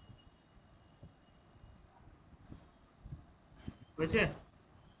 হয়েছে।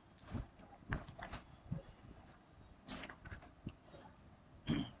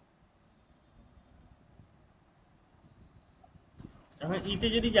 এখন ইতে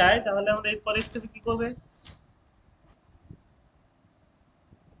যদি যায় তাহলে আমরা এর পরের স্টেপে কি করবে,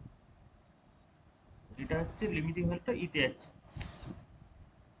 এটা হচ্ছে লিমিটিং ভ্যালুটা ইতে যাচ্ছে,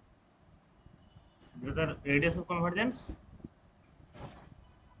 যেটা তার radius of convergence,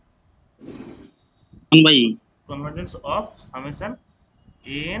 1/e। Convergence of summation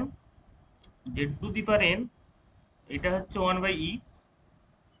N Z to the power N, এটা হচ্ছে ওয়ান বাই ই,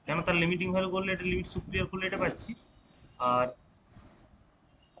 কেন তার লিমিটিং ভ্যালু করলে এটা লিমিট সুপ্রিয়ার করলে এটা পাচ্ছি। আর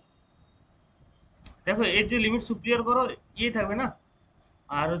দেখো এর যে লিমিট সুপ্রিয়ার করো ইয়ে থাকবে না,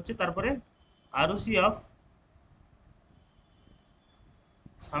 আর হচ্ছে তারপরে আরও C of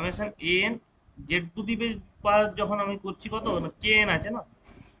summation N Z to the পাওয়ার, যখন আমি করছি কত কে এন আছে না,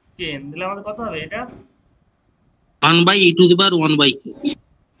 কে এন দিলে আমাদের কত হবে, এটা 1/e⁴ one by E to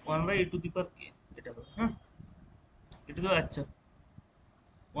the পাওয়ার কে, এটা হবে। হ্যাঁ, এটা তো আচ্ছা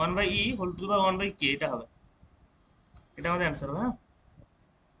one by E whole to the power one by কে, এটা হবে, এটা আমাদের অ্যান্সার হবে। হ্যাঁ,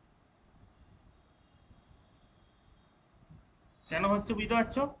 কেন হচ্ছে বুঝতে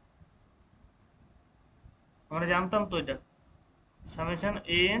পারছো, আমরা জানতাম তো এটা summation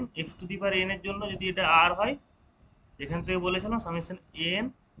N x to the power N এর জন্য যদি এটা আর হয়, এখান থেকে বলেছিলাম summation N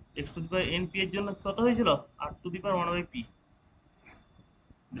x to the power N P এর জন্য কত হয়েছিল, আর to the power one by P,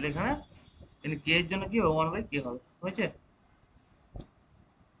 তাহলে এখানে এন কে এর জন্য কি হবে, ওয়ান বাই কে হবে, হয়েছে।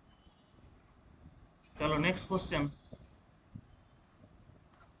 চলো next question.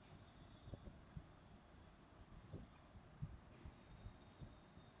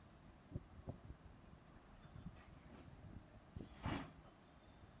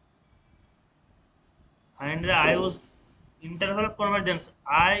 Find the iOS interval of convergence,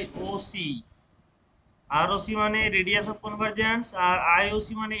 IOC, ROC মানে radius of convergence, R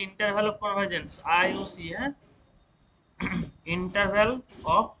IOC মানে ইন্টারভাল অফ কনভারজেন্স, আইওসি হ্যাঁ, ইন্টারভাল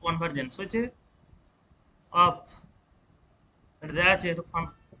অফ কনভারজেন্স হচ্ছে অফ, এটা দেওয়া আছে এটা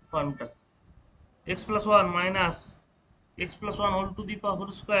ফর্মটা, x plus one minus x plus one whole to the power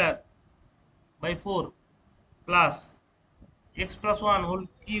whole square by four plus x plus one whole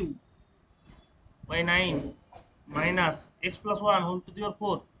Q by nine minus x plus one whole to the power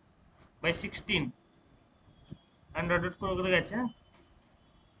four by 16, আন্ডারডেড করে করে গেছে।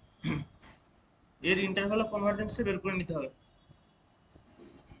 হ্যাঁ, এর interval of কনভারজেন্সে বের করে নিতে হবে।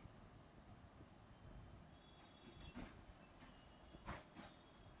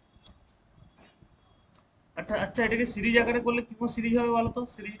 আচ্ছা আচ্ছা, এটাকে সিরিজ আকারে করলে কি সিরিজ হবে বলো তো,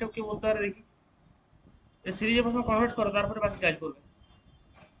 সিরিজটা কে বলতে পারে দেখি, এই সিরিজে প্রথমে কনভার্ট করো, তারপরে বাকি কাজ করবে।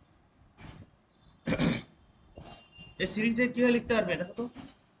 এই সিরিজটা কিভাবে লিখতে পারবে দেখো তো।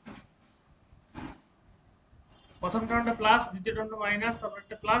 প্রথম টার্মটা প্লাস, দ্বিতীয় টার্মটা মাইনাস, তারপর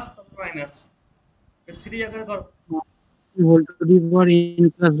একটা প্লাস, তারপর মাইনাস। এর সিরিজ আকারে করো। Whole to the power n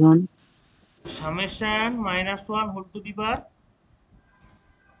plus 1 summation -1 whole to the power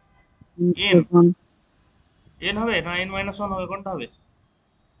n। Plus 1 n হবে না n-1 হবে, কোনটা হবে?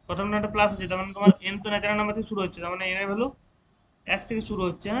 প্রথম টার্মটা প্লাস আছে, তার মানে তোমার n তো ন্যাচারাল নাম্বার থেকে শুরু হচ্ছে, তার মানে n এর ভ্যালু 1 থেকে শুরু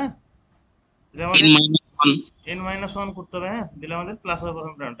হচ্ছে। হ্যাঁ, তাহলে n আমাদের minus 1 n-1 করতে হবে। হ্যাঁ, দিলে আমাদের প্লাস হবে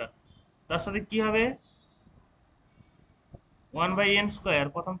প্রথম টার্মটা। তার সাথে কি হবে? 1/n²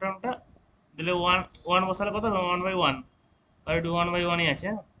 প্রথম টার্মটা দিলে 1 বসালে কত হবে? 1/1। অলরেডি 1/1ই আছে।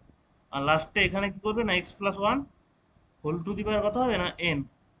 হ্যাঁ, আর লাস্টে এখানে কি করবে না x+1 হোল টু দি পাওয়ার কত হবে না n।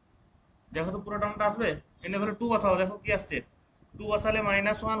 দেখো তো পুরো টার্মটা আসবে। n এর ভ্যালু 2 বসাও, দেখো কি আসছে। 2 বসালে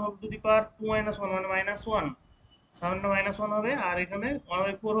 -1 হোল টু দি পাওয়ার 2 - 1 মানে -1, সামনে -1 হবে, আর এখানে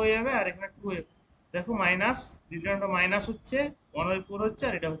 1/4 হয়ে যাবে, আর এখানে 2 হয়ে, দেখো মাইনাস, দ্বিতীয় টার্মটা মাইনাস হচ্ছে, 1/4 হচ্ছে,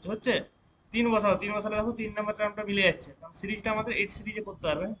 আর এটা হচ্ছে 3 বসাও। 3 বসালে দেখো 3 নাম্বার টার্মটা মিলে যাচ্ছে। কারণ সিরিজটা আমাদের 8 সিরিজে করতে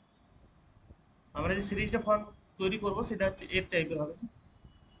পারবে। আমরা যে সিরিজটা ফর্ম তৈরি করব সেটা হচ্ছে 8 টাইপের হবে।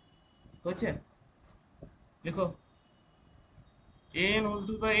 হচ্ছে, দেখো n whole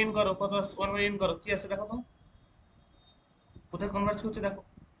to the power n করো, কত আসছে? 1/n করো, কি আসছে দেখো তো, কোথায় কনভার্ট করছে দেখো।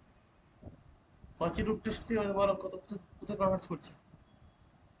 কচি রুট টেস্ট থেকে বলো কত, কোথায় কোথায় কনভার্ট করছে।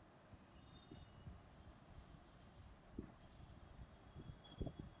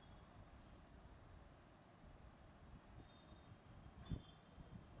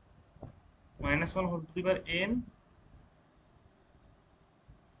 -1 whole to the power n।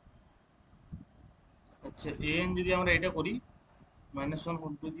 আচ্ছা, n যদি আমরা এটা করি -1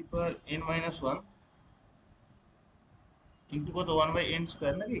 whole to the power n-1 into কত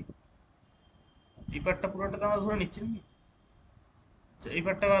 1/n² নাকি? এই পার্টটা পুরোটা তো আমরা ধরে নিচ্ছি নাকি? আচ্ছা, এই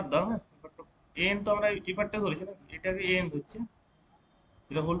পার্টটা বাদ দাও। হ্যাঁ, n তো আমরা এই পার্টটা ধরেছি না, এটাকে n ধরছি।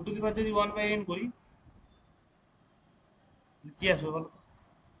 তাহলে হোল টু দি পাওয়ার যদি 1/n করি কি আসবে বলো তো?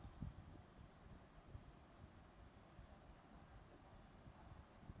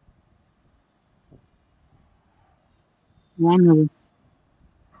 1 হবে।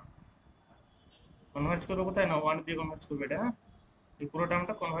 কনভার্ট করবে কোথায় না 1 দিয়ে কনভার্ট করবে এটা। হ্যাঁ, এই পুরো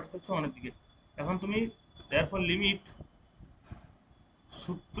টার্মটা কনভার্ট করছে 1 এর দিকে। এখন তুমি therefore limit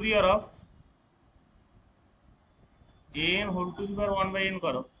superior of n whole to the power 1/n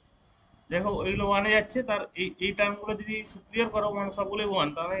করো। দেখো ওইগুলো 1 এ যাচ্ছে, তার এই টার্মগুলো যদি সুপিরিয়র করো, মানে সবগুলোই 1,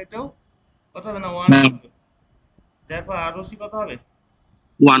 তাহলে এটাও কত হবে না 1 হবে। therefore ROC কত হবে?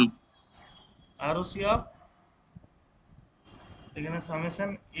 1 ROC অফ, এখানে সামেশন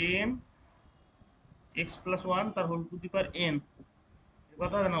n x+1 তার whole to the power n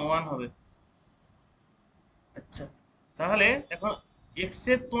কত হবে না 1 হবে। আচ্ছা, তাহলে এখন x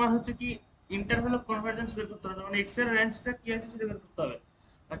এর তোমার হচ্ছে কি ইন্টারভ্যাল অফ কনভারজেন্স বের করতে হবে, মানে x এর রেঞ্জটা কি আছে সেটা বের করতে হবে।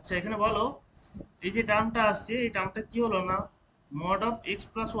 আচ্ছা, এখানে বলো এই যে টার্মটা আসছে, এই টার্মটা কি হলো না মড অফ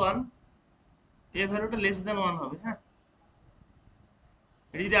x+1 এর ভ্যালুটা লেস দেন 1 হবে। হ্যাঁ,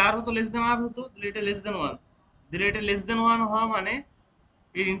 এটা যদি আর হতো লেস দেন আর হতো, তাহলে এটা লেস দেন 1, দিলে এটা লেস দেন 1 হওয়া মানে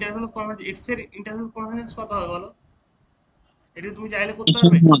এর ইন্টারভ্যাল অফ কনভারজেন্স, x এর ইন্টারভ্যাল অফ কনভারজেন্স কত হবে বলো? এটা তুমি চাইলে করতে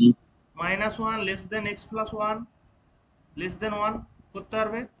পারবে। 1 -1 less than x+1 less than 1 করতে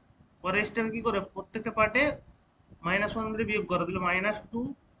পারবে। পরে স্টেপে কি করে প্রত্যেকটা পার্টে -1 দিয়ে বিয়োগ করে দিলে -2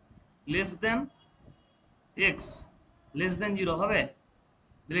 less than x less than 0 হবে।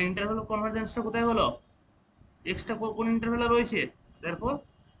 তাহলে ইন্টারভ্যাল অফ কনভারজেন্সটা কোথায় হলো? এক্সটা কোন ইন্টারভ্যালে রয়েছে, তারপর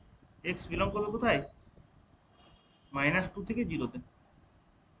এক্স বিলং করবে কোথায়? -2 থেকে 0-তে,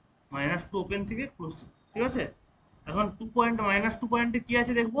 -2 ওপেন থেকে ক্লোজ। ঠিক আছে, এখন 2 পয়েন্ট -2 পয়েন্টে কি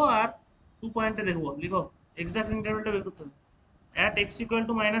আছে দেখবো, আর 2 পয়েন্টে দেখবো। লিখো এক্সাক্ট ইন্টারভ্যালটা বের করতে হবে। at x equal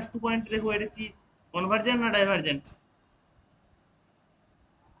to -2 point দেখবো এটা কি কনভার্জেন্ট না ডাইভারজেন্ট।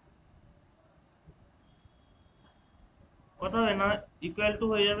 কত হবে না ইকুয়াল টু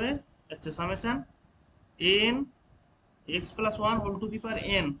হয়ে যাবে। আচ্ছা, summation n x+1 whole to the power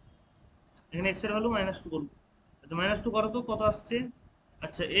n, এখানে x এর ভ্যালু -2 করবো। আচ্ছা, -2 করো তো কত আসছে।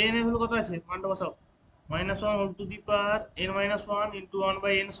 আচ্ছা, n এর ভ্যালু কত আছে মানটা বসাও। -1 whole to the power n-1 into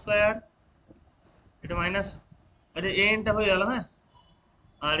 1/n², এটা মাইনাস, আচ্ছা n টা হয়ে গেল। হ্যাঁ,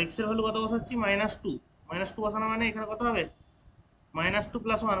 আর x এর ভ্যালু কত বসাচ্ছি -2, -2 বসানো মানে এখানে কত হবে -2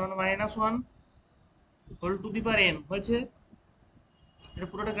 + 1 মানে -1 whole to the power n হয়েছে। এটা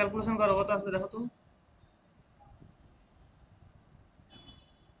পুরোটা ক্যালকুলেশন করো কত আসবে দেখো তো।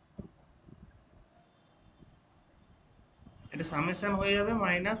 এটা সামেশন হয়ে যাবে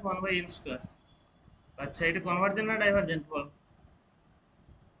 -1/n²। আচ্ছা, এটা কনভার্জেন্ট না ডাইভারজেন্ট বল?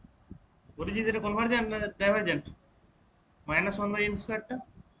 বলছি যে এটা কনভার্জেন্ট না divergent? Minus one by N স্কোয়ারটা,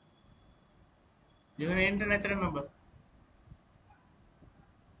 যেখানে এনটা ন্যাচারাল নাম্বার।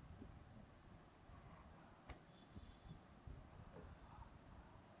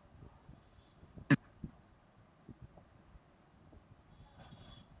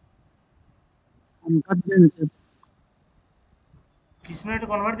 কনভার্জেন্ট। কৃষ্ণ এটা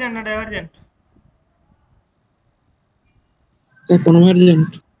কনভার্জেন্ট না ডাইভারজেন্ট?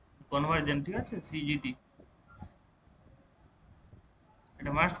 কনভার্জেন্ট। কনভার্জেন্ট, ঠিক আছে, সিজিটি,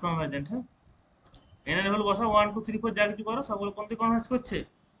 এটা মাস্ট কনভার্জেন্ট। হ্যাঁ, এন এর ভ্যালু বসাও, 1 2 3 4 যা কিছু করো সবগুলো কোন দিকে কনভার্জ করছে?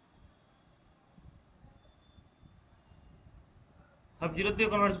 সব জিরোর দিকে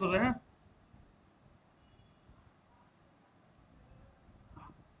কনভার্জ করবে। হ্যাঁ,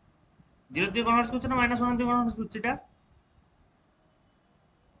 জিরোর দিকে কনভার্জ করছে না মাইনাস ওয়ানের দিকে কনভার্জ করছে? এটা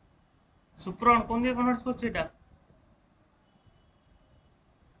সুপ্রন কোন দিকে কনভার্জ করছে এটা?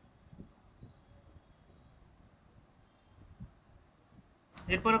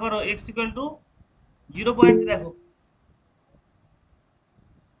 এরপরে করো এক্স ইকুয়াল টু 0 পয়েন্টে দেখো,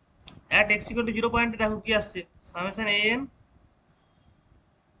 অ্যাট এক্স ইকুয়াল টু 0 পয়েন্টে দেখো কি আসছে, সামেশন এ এন,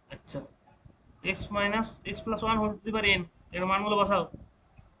 আচ্ছা, x minus x plus one whole to the power N, এর মানগুলো বসাও।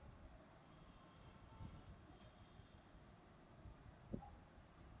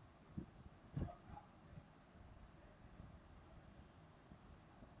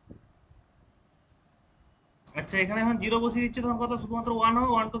 আচ্ছা, এখানে এখন 0 বসিয়ে দিচ্ছে, তখন কত শুধুমাত্র 1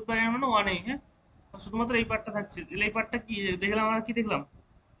 হবে, 1 টু দি পাওয়ার এন মানে 1 এই। হ্যাঁ, শুধুমাত্র এই পার্টটা থাকছে, এই পার্টটা কি দেখলাম আমরা, কি দেখলাম,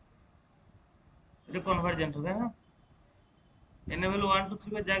 এটা কনভার্জেন্ট হবে। হ্যাঁ, এন এর ভ্যালু 1 2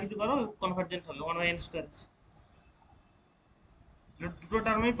 3 যা কিছু করো কনভার্জেন্ট হবে, 1 বাই এন স্কয়ার। দুটো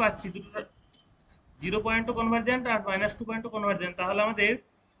টার্মই পাচ্ছি, দুটো 0 পয়েন্টও কনভার্জেন্ট আর মাইনাস 2 পয়েন্টও কনভার্জেন্ট। তাহলে আমাদের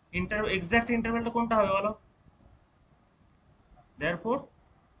এক্সাক্ট ইন্টারভ্যালটা কোনটা হবে বলো? Therefore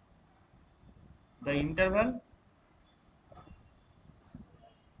the interval,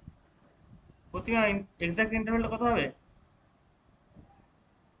 Pratima exact ইন্টারভ্যালটা কত হবে?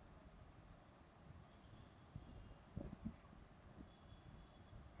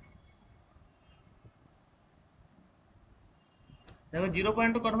 দেখো 0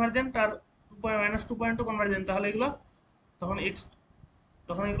 পয়েন্টও কনভার্জেন্ট আর 2 পয়েন্ট মাইনাস 2 পয়েন্টও কনভার্জেন্ট, তাহলে এগুলো তখন এক্স,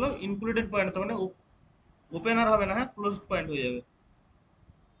 তখন এগুলো ইনক্লুডেড পয়েন্ট, তার মানে ওপেন আর হবে না, হ্যাঁ, ক্লোজড পয়েন্ট হয়ে যাবে।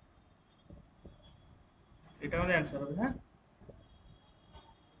 এটা আমাদের অ্যান্সার হবে। হ্যাঁ,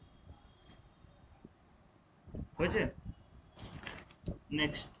 হয়েছে।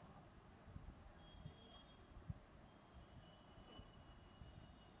 নেক্সট,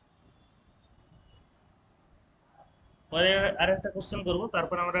 পরে আরেকটা কোশ্চেন করবো,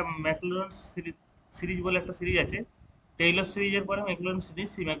 তারপর আমরা ম্যাকলোরন সিরিজ, সিরিজ বলে একটা সিরিজ আছে, টেইলর সিরিজের পরে ম্যাকলোরন সিরিজ,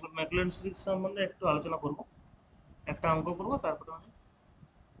 সেই ম্যাকলোরন সিরিজ সম্বন্ধে একটু আলোচনা করব, একটা অঙ্ক করবো, তারপরে মানে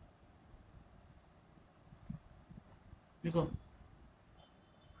দেখো,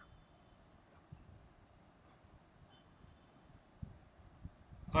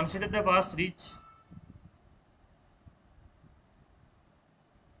 consider the pass series,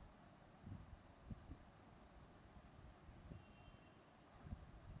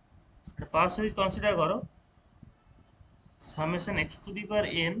 pass series consider করো, summation x to the power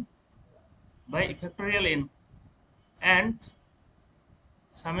n by factorial n and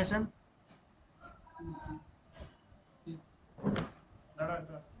summation,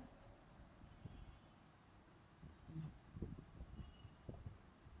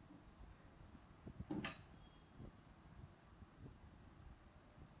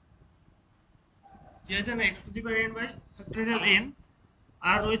 কি আছে না, x to the power n by factorial n,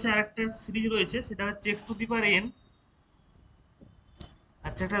 আর রয়েছে আরেকটা সিরিজ রয়েছে, সেটা হচ্ছে x to the power n,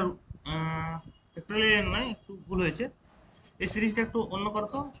 আচ্ছা একটা ফ্যাক্টোরিয়াল n নয়, একটু ভুল হয়েছে, এই সিরিজটা একটু অন্য করো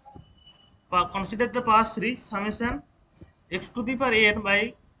তো। Consider the pass series summation x to the power n by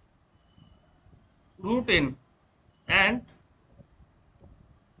root n and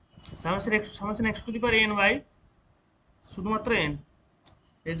summation x to the power n by শুধুমাত্র n,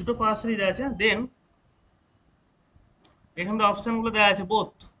 এই দুটো পাস সিরিজ আছে। দেন এখানে অপশন গুলো দেওয়া আছে,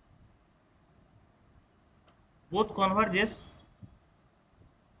 বোথ বোথ কনভার্জেস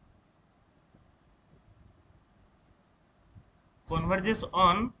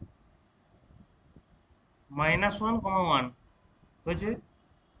অন -1, 1 হয়েছে,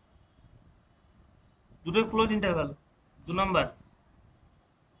 দুটো close interval. 2 number,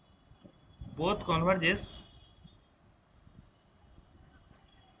 both কনভার্জেস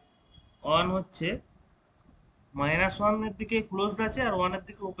on হচ্ছে -1 এর দিকে ক্লোজড আছে আর 1 এর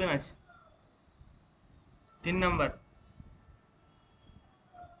দিকে ওপেন আছে। 3 নাম্বার,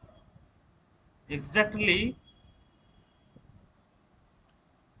 এক্স্যাক্টলি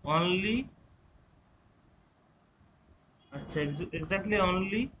অনলি আচ্ছা, exactly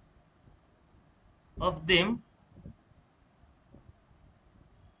only of them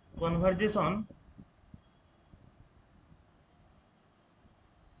converges on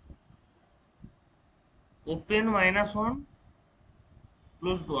open -1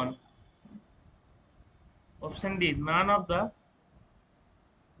 closed 1. Option D, none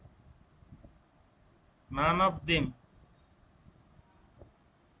of them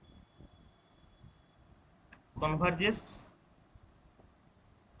converges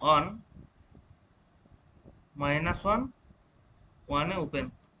on -1 1 A open.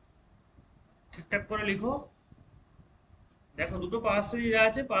 ঠিকঠাক করে লিখো। দেখো দুটো পাওয়ার সিরিজ দেওয়া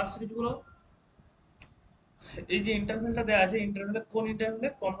আছে, পাওয়ার সিরিজগুলো এই যে ইন্টারভ্যালটা দেওয়া আছে, ইন্টারভ্যালে কোন ইন্টারভ্যালে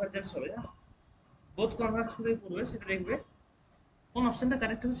কনভার্জেন্স হবে, হ্যাঁ বোথ কনভার্জ করে করবে সেটা দেখবে, কোন অপশনটা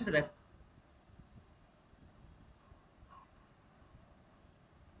কারেক্ট হবে সেটা দেখো।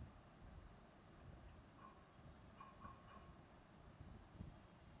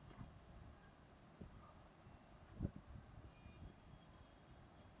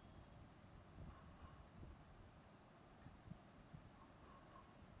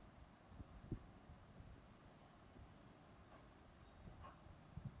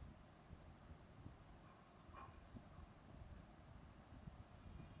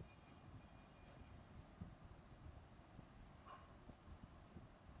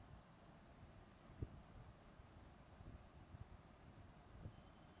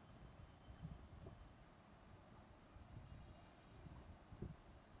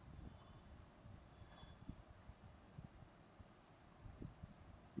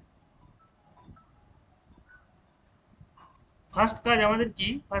 ফার্স্ট কাজ আমাদের কি?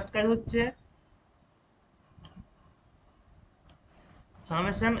 ফার্স্ট কাজ হচ্ছে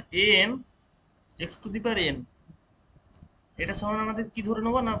summation A N x to the power N, এটা সমান আমাদের কি ধরে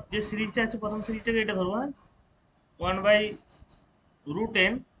নেবো না, যে সিরিজটা আছে প্রথম সিরিজটাকে এটা ধরবো, হ্যাঁ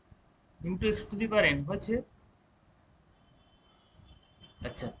 1/√n into x to the power N হচ্ছে।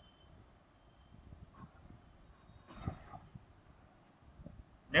 আচ্ছা,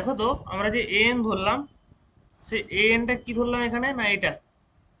 দেখো তো আমরা যে এ এন ধরলাম, সে এ এনটা কি ধরলাম এখানে না এটা।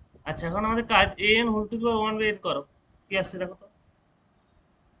 আচ্ছা, এখন আমাদের কাজ A N whole to the power 1/n করো, কি আসছে দেখো তো,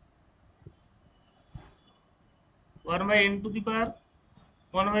 1/n টু দি পাওয়ার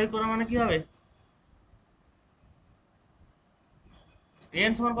 1/, করা মানে কি হবে,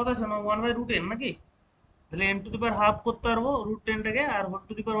 এন সমান কত আছে না 1/√n নাকি, তাহলে N to the power half করতে পারবো √10টাকে, আর whole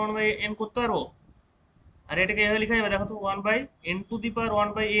to the power 1/n করতে পারবো। আর এটাকে এভাবে লেখা যাবে দেখো তো, 1/n to the power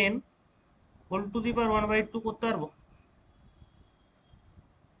 1/n whole to the পাওয়ার 1/2 করতে পারবো,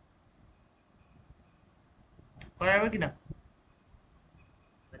 করা যাবে কিনা।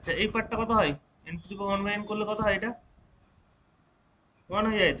 আচ্ছা, এই পার্টটা কত হয়, n to the power 1/n করলে কত হয়, এটা 1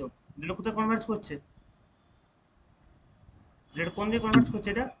 হয়ে যায় তো। এটা কোথায় কনভার্ট করছে, এটা কোন দিকে কনভার্ট করছে,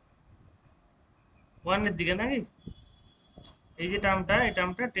 এটা 1 এর দিকে নাকি। এই যে টার্মটা, এই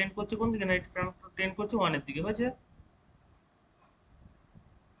টার্মটা টেন্ড করছে কোন দিকে না, এই টার্মটা টেন্ড করছে 1 এর দিকে, হয়েছে।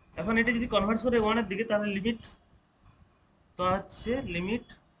 এখন এটা যদি কনভার্ট করে 1 এর দিকে, তাহলে লিমিট তো হচ্ছে limit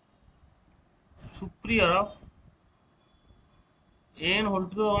Superior of n whole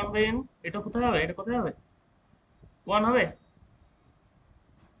to the 1/n, এটা কোথায় হবে, এটা কোথায় হবে 1 হবে।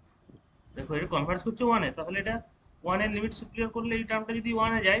 দেখো এটা কনভার্ট করছে 1 এ, তাহলে এটা 1 এর লিমিট সুপ্রিয়র করলে এই টার্মটা যদি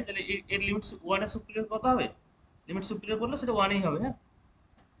 1 এ যায়, তাহলে এর লিমিট 1 এর সুপ্রিয়র কত হবে, লিমিট সুপ্রিয়র করলে সেটা 1ই হবে, হ্যাঁ।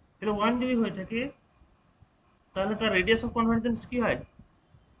 তাহলে 1 যদি হয়ে থাকে, তাহলে তার রেডিয়াস অফ কনভার্জেন্স কি হয়,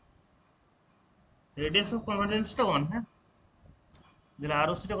 রেডিয়াস অফ কনভার্জেন্সটা 1, হ্যাঁ। তাহলে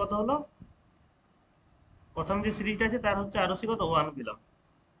আরওসিটা কত হলো, প্রথম যে সিরিজটা আছে তার হচ্ছে আরওসি কত 1 পেলাম,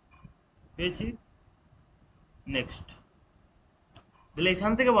 পেয়েছি। নেক্সট, তাহলে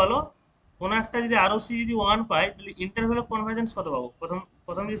এখান থেকে বলো কোন একটা যদি আরওসি যদি 1 পাই, তাহলে ইন্টারভ্যাল অফ কনভার্জেন্স কত পাবো, প্রথম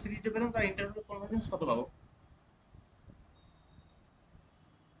প্রথম যে সিরিজটা পেলাম তার ইন্টারভ্যাল অফ কনভার্জেন্স কত পাবো।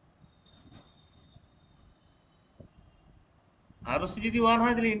 আরওসি যদি 1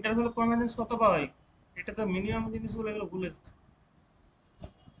 হয়, তাহলে ইন্টারভ্যাল অফ কনভার্জেন্স কত পাওয়া হয়, এটা তো মিনিমাম জিনিসগুলো, এগুলো ভুলে যাচ্ছে।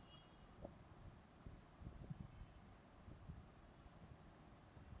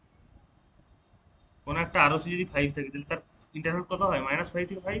 কোন একটা আরওসি যদি 5 থাকে, তাহলে তার ইন্টারভ্যাল কত হয়, -5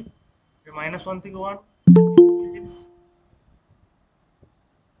 থেকে 5, -1 থেকে 1 জিনিস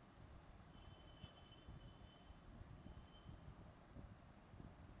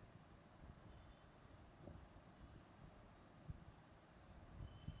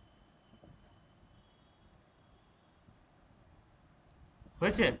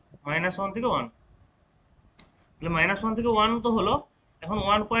হয়েছে, -1 থেকে 1, তাহলে -1 থেকে 1 তো হলো। এখন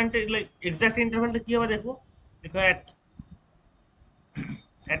 1 পয়েন্টে এক্সাক্ট ইন্টারভ্যালটা কি হবে দেখো, দেখো অ্যাট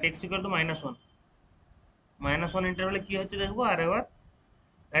x = -1, -1 ইন্টারভ্যালে কি হচ্ছে দেখবো, আর এবার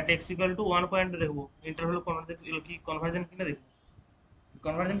at x equal to 1 পয়েন্টে দেখবো ইন্টারভ্যাল কি কনভার্জেন্ট কিনা দেখবো।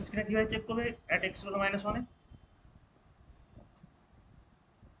 কনভার্জেন্স কিনা কিভাবে চেক করবে at x equal to -1 এ?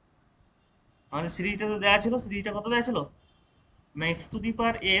 আমাদের সিরিজটা তো দেওয়া ছিল, সিরিজটা কত দেওয়া ছিল না x to the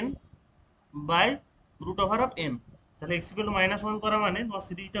power n by root over of n। তাহলে x equal to -1 করা মানে তোমার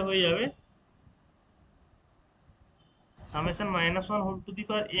সিরিজটা হয়ে যাবে summation -1 whole to the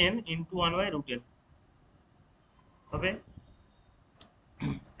power n into 1 by root n হবে।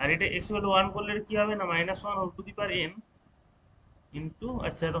 আর এটা x equal to 1 করলে কি হবে না -1 whole to the power n into,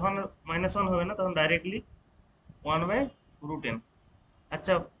 আচ্ছা তখন -1 হবে না, তখন ডাইরেক্টলি 1 বাই রুট n।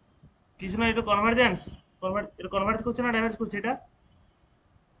 আচ্ছা কিছু না, এটা কনভার্জেন্স, এটা কনভার্জ করছে না ডাইভার্জ করছে?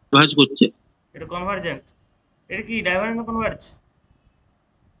 কাজ করছে। এটা কনভার্জেন্ট। এটা কি ডাইভার্জ না কনভার্জ?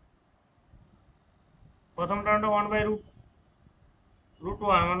 প্রথম টার্মটা 1 বাই রুট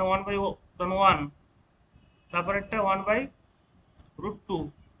 1 মানে 1 বাই 1, তারপর একটা 1 বাই রুট 2,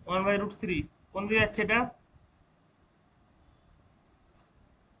 1 বাই রুট 3, কোন দিকে যাচ্ছে এটা?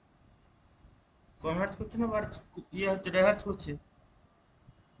 কনভার্জ করছে না ইয়ে হচ্ছে ডাইভার্জ করছে?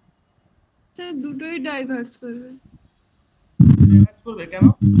 স্যার দুটোই ডাইভার্স করবে। ডাইভার্জ করবে কেন?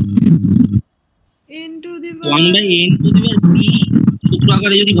 n to the 1 by n to the power p সূত্র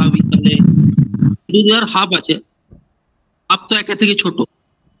আকারে যদি ভাবি তাহলে টু দি পাওয়ার হাফ আছে, হাফ তো একের থেকে ছোট।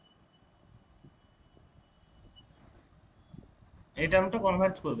 এই টার্মটা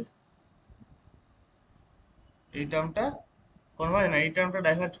কনভার্জ করবে, এই টার্মটা কনভার্জ না, এই টার্মটা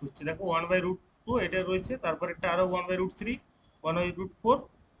ডাইভার্জ করছে। দেখো 1 বাই রুট 2 এটা রয়েছে, তারপর একটা আরো 1 বাই রুট 3, 1 বাই রুট 4,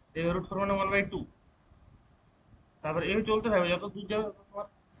 এই রুট 4 মানে 1 বাই 2, তারপর এই চলতে থাকবে, যত দূর যাবে তত তোমার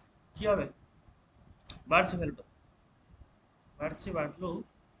কি হবে, বাড়ছে ভ্যালুটা, বাড়লেও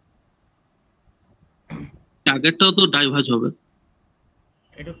টার্গেটটাও তো ডাইভার্জ হবে।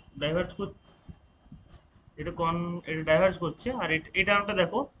 এটা ডাইভার্জ করছে, এটা ডাইভার্জ করছে। আর এটা আমরা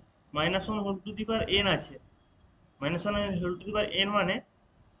দেখো -1 whole to the power n আছে, -1 whole to the power n মানে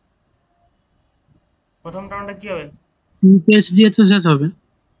প্রথম টার্মটা কি হবে, পেজ দিয়ে তো শেষ হবে।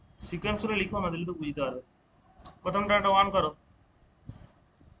 সিকোয়েন্স করে লিখো না, দিলে তো বুঝতে পারবে। প্রথম টার্মটা 1 করো,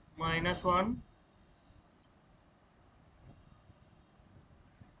 -1,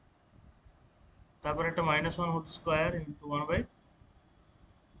 তারপর একটা -1 whole square into 1 by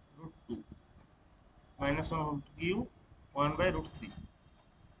root 2, -1 whole Q 1 by root 3,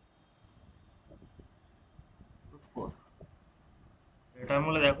 root 4। এটার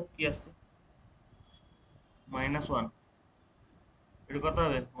মূলে দেখো কি আসছে, -1, এটা কত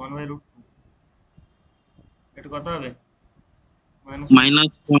হবে 1 বাই রুট 2, এটা কত হবে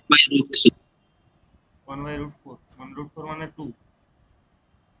minus 1 by root 3। 1 by root 4, মানে রুট 4 মানে 2,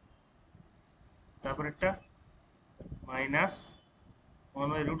 তারপর একটা -1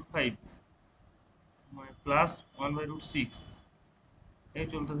 by root 5 plus 1 by root 6, এই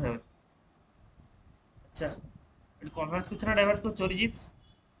চলতে থাকবে। আচ্ছা এটা কনভার্জ করছে না ডাইভার্জ করছে অরিজিৎ?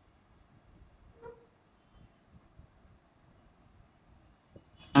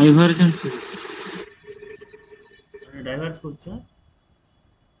 ডাইভারজেন্স। ডাইভার্জ করছে,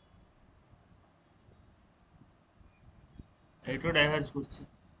 এইটাও ডাইভার্জ করছে।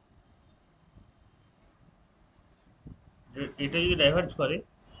 এটা যদি ডাইভার্জ করে,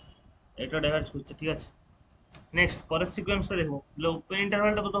 এটা ডাইভার্জ করছে, ঠিক আছে। নেক্সট পরের সিকোয়েন্সটা দেখবো, ওপেন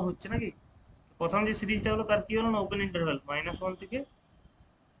ইন্টারভ্যালটা দুটো হচ্ছে নাকি। প্রথম যে সিরিজটা হলো তার কি হলো না ওপেন ইন্টারভ্যাল -1 থেকে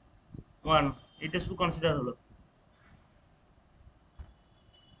 1, এটা শুধু কনসিডার হলো।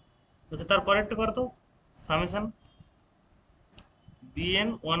 আচ্ছা তারপরেরটা করো তো, summation bn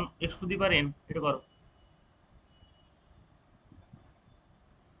 1 x to the power n, এটা করো।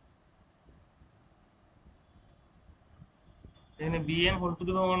 এখানে bn whole to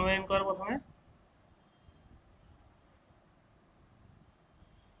the power 1 by n করো প্রথমে,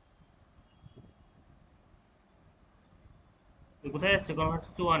 কোথায় যাচ্ছে কনভার্ট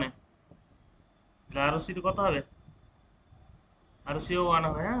হচ্ছে 1 এ, তাহলে আরও সিতে কত হবে, আরও সিও 1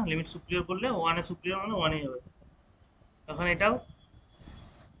 হবে। হ্যাঁ লিমিট সুপ্রিয়র করলে 1 এ সুপ্রিয়র মানে 1 ই হবে। তখন এটাও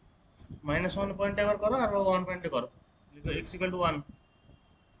 -1 পয়েন্টে একবার করো আর 1 পয়েন্টে করো, লিখো x ইকুয়াল টু 1,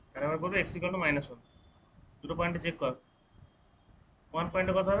 আর একবার করবে x ইকুয়াল টু -1, দুটো পয়েন্টে চেক কর। 1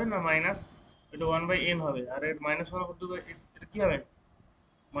 পয়েন্টে কত হবে না মাইনাস, এটা 1 বাই n হবে, আর এর -1 হোল টু এটা কি হবে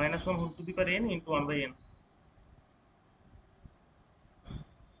 -1 whole to the power n into 1 by n।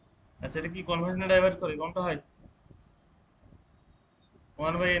 আচ্ছা এটা কি কনভার্জেন্ট ডাইভার্জ করে, কোনটা হয়?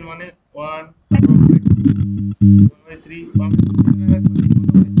 1 বাই n মানে 1, 1 বাই 3, 1 বাই 3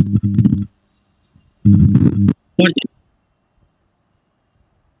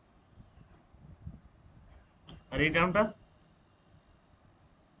 আর এই টার্মটা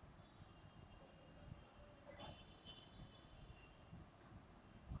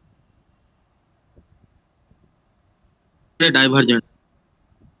divergent.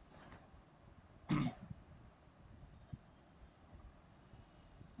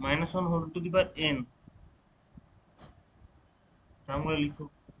 -1 whole to the power n, আমরা লিখো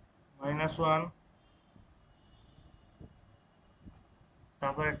 -1,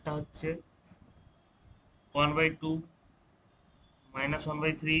 তারপর একটা হচ্ছে 1/2,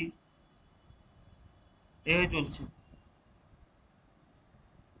 -1/3, এভাবে চলছে।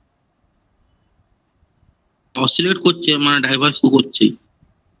 অসিলেট করছে মানে ডাইভার্স তো করছে।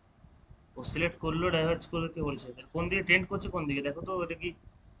 অসিলেট করলেও ডাইভার্জ করবে, কে বলছে? কোন দিকে টেন্ড করছে, কোন দিকে দেখো তো। এটা কি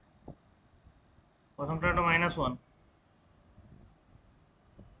প্রথমটা একটা -1,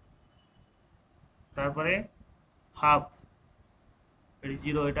 তারপরে হাফ, এটা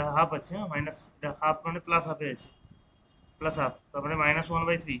 0, এটা হাফ আছে, মাইনাস, এটা হাফ মানে প্লাস হাফে আছে, প্লাস হাফ, তারপরে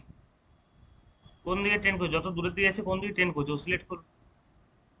 -1/3। কোন দিকে টেন্ড করছে? যত দূরের দিকে আছে কোন দিকে টেন্ড করছে, অসিলেট কর,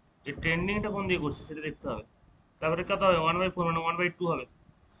 এই ট্রেন্ডিংটা কোন দিকে করছে সেটা দেখতে হবে। তারপরে কত হবে? 1/4 মানে 1/2 হবে।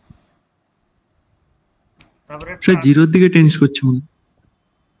 তারপরে একটা, স্যার জিরোর দিকে টেন্স করছে মনে হয়।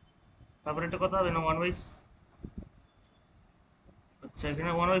 তারপরে এটা কত হবে না 1/, আচ্ছা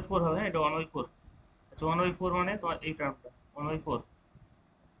এখানে 1/4 হবে, হ্যাঁ এটা 1/4। আচ্ছা 1/4 মানে তোমার এই টার্মটা 1/4।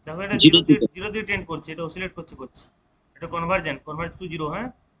 দেখো এটা জিরো দিকে। জিরো দিয়ে টেন্ড করছে, এটা অসিলেট করছে করছে, এটা কনভার্জেন্ট, কনভার্জ টু 0, হ্যাঁ।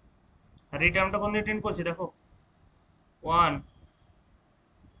 আর এই টার্মটা কোন দিকে টেন্ড করছে দেখো, 1,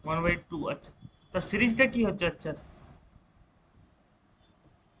 1/2। আচ্ছা তার সিরিজটা কি হচ্ছে? আচ্ছা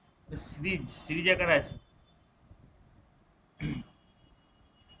সিরিজ, সিরিজ আকারে আছে।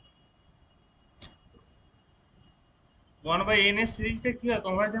 1/n এর সিরিজটা কি হয়?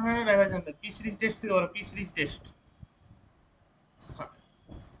 কনভার্জেন্ট হয় না ডাইভার্জেন্ট হয়? পি সিরিজ টেস্ট থেকে বলো, P series test.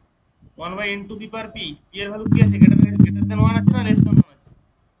 1/n to the power P, P এর ভ্যালু কি আছে? গ্রেটার দেন 1 আছে না লেস দেন 1 আছে?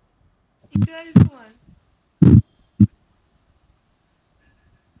 equal to 1.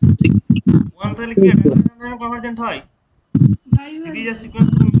 1 তাহলে কি ডাইভার্জেন্ট হয় না কনভার্জেন্ট হয়? সিরিজ আর Divergent. সিকোয়েন্স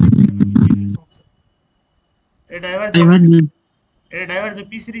তো মিলিয়ে সমস্যা। এটা ডাইভার্জ হবে, ডাইভারজেন্ট। এটা ডাইভার্জ,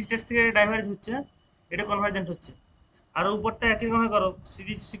 পি সিরিজ টেস্ট থেকে এটা ডাইভার্জ হচ্ছে, এটা কনভার্জেন্ট হচ্ছে। আর উপরটা একই রকম করো,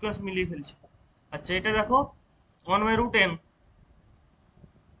 সিরিজ সিকোয়েন্স মিলিয়ে ফেলছে। আচ্ছা এটা দেখো 1/√n,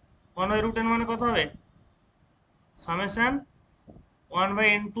 1/√n মানে কত হবে? সামেশন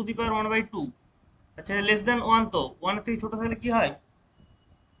 1/n টু দি পাওয়ার 1/2। আচ্ছা লেস দেন 1, তো 1 এর থেকে ছোট থাকলে কি হয়?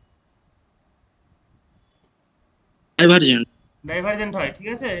 ডাইভারজেন্ট। ডাইভার্জেন্ট হয়, ঠিক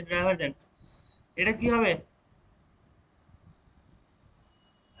আছে, ডাইভার্জেন্ট। এটা কি হবে?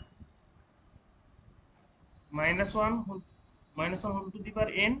 -1, -1 whole to the power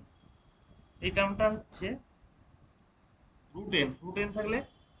n, এই টার্মটা হচ্ছে √n থাকলে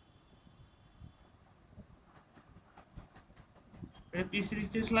এটা পি সিরিজ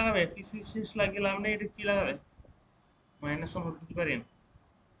টেস্ট লাগাবে, পি সিরিজ টেস্ট লাগিয়ে লাভ নেই, এটা কি লাগাবে? -1 whole to the power n।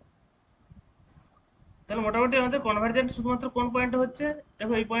 তাহলে মোটামুটি আমাদের কনভার্জেন্ট শুধুমাত্র কোন পয়েন্টে হচ্ছে?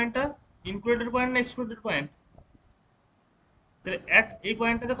 দেখো এই পয়েন্টটা ইনক্লুডেড পয়েন্ট না এক্সক্লুডেড পয়েন্ট? তাহলে অ্যাট এই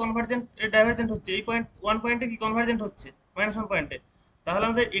পয়েন্টটাতে কনভার্জেন্ট, ডাইভার্জেন্ট হচ্ছে। এই পয়েন্ট 1 পয়েন্টে কি কনভার্জেন্ট হচ্ছে? -1 পয়েন্টে। তাহলে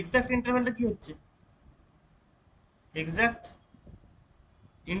আমাদের এক্সাক্ট ইন্টারভ্যালটা কি হচ্ছে? এক্সাক্ট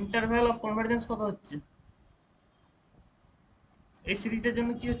ইন্টারভ্যাল অফ কনভার্জেন্স কত হচ্ছে? এই সিরিজটার জন্য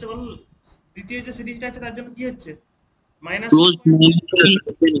কি হচ্ছে বল? দ্বিতীয় যে সিরিজটা আছে তার জন্য কি হচ্ছে? -1 ক্লোজ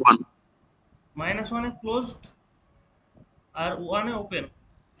পয়েন্টে, ওয়ান। -1 এ ক্লোজড আর 1 এ ওপেন,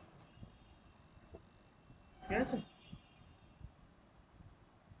 ঠিক আছে।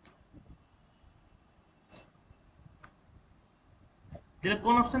 তাহলে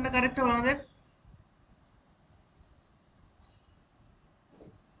কোন অপশনটা কারেক্ট হবে আমাদের?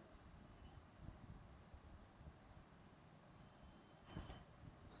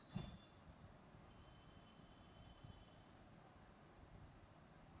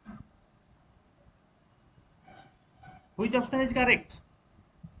 Which option is correct?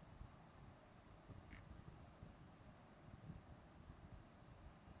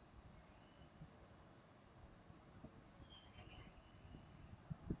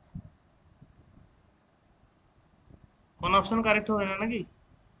 কোন অপশন কারেক্ট হবে না নাকি?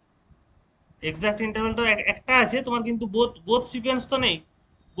 এক্সাক্ট ইন্টারভ্যাল তো একটা আছে তোমার, কিন্তু বোথ বোথ সিকোয়েন্স তো নেই।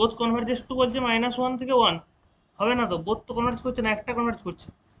 বোথ কনভার্জেস টু বলছে -1 থেকে 1, হবে না তো, বোথ তো কনভার্জ করছে না, একটা কনভার্জ করছে,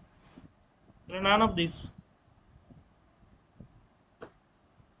 নান অফ দিস।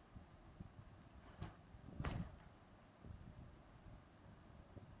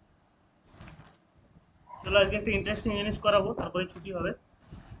 চলো আজকে একটা ইন্টারেস্টিং জিনিস করাবো, তারপরে ছুটি হবে।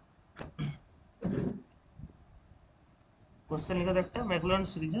 কোশ্চেন লিখো তো একটা, ম্যাকলোন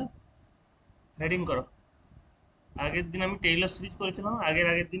সিরিজ, হ্যাঁ, হেডিং করো। আগের দিন আমি টেইলর সিরিজ করেছিলাম, আগের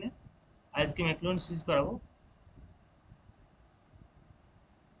আগের দিনে। আজকে ম্যাকলোন সিরিজ করাবো।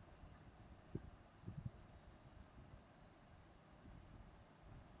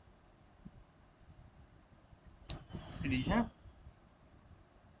 সিরিজ। হ্যাঁ,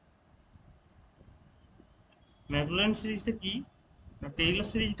 ম্যাকলোরিন সিরিজটা কি না, টেইলর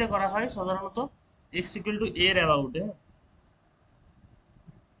সিরিজটা করা হয় সাধারণত এক্স ইকুয়াল টু এর অ্যাবাউটে,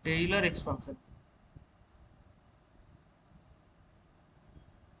 টেইলর এক্সপানশন।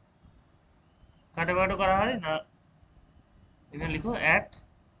 কার অ্যাবাউটে করা হয় না, এখানে লিখো অ্যাট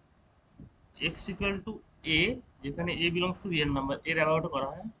এক্স ইকুয়াল টু এ, যেখানে এ বিলংস টু রিয়েল নাম্বার, এর অ্যাবাউটে করা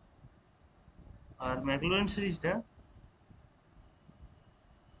হয়। আর ম্যাকলোরিন সিরিজটা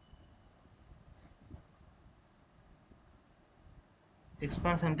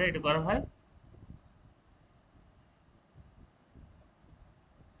এক্সপানশনটা এটা করা হয়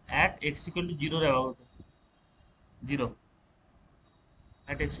অ্যাট এক্স ইকুয়াল টু জিরোর অ্যাবাউটে, zero,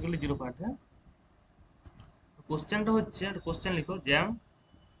 at x equal to zero point. হ্যাঁ, কোশ্চেনটা হচ্ছে, কোশ্চেন লিখো jam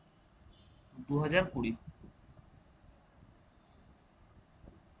 2020,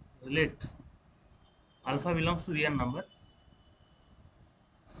 let alpha belongs to real number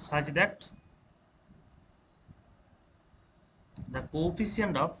such that the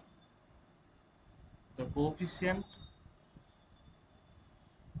coefficient of the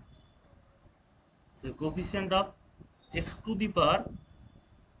coefficient of x to the power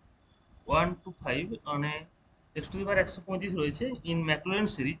 1 to 5 মানে x to the power 125 রয়েছে in Maclaurin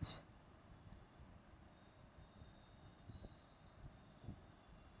series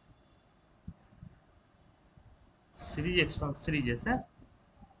series, হ্যাঁ,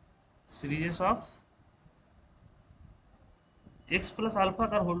 series of x plus alpha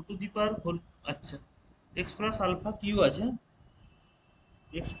তার whole to the power whole, আচ্ছা x plus alpha q আছে,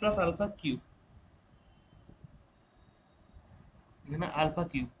 x plus alpha q, এখানে alpha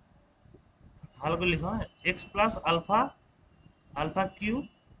Q, ভালো করে লিখো, হ্যাঁ, x plus alpha q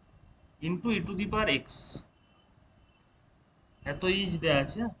into E to the power x, এত ইজ দেওয়া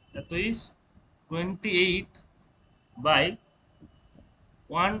আছে, এত is 28 by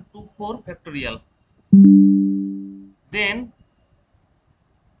 124 factorial, then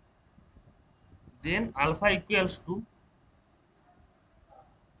alpha equal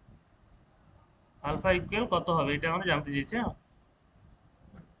কত হবে এটা আমরা জানতে চাইছি। হ্যাঁ,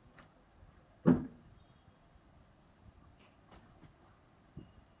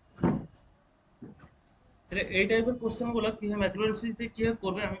 তাহলে এই টাইপের কোশ্চেন গুলো কিভাবে ম্যাকলোরিন সিরিজে কিভাবে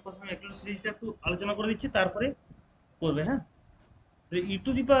করবে, আমি প্রথমে ম্যাকলোরিন সিরিজটা একটু আলোচনা করে দিচ্ছি, তারপরে করবে। হ্যাঁ, ই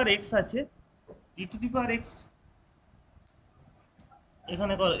টু দি পাওয়ার এক্স আছে, ই টু দি পাওয়ার এক্স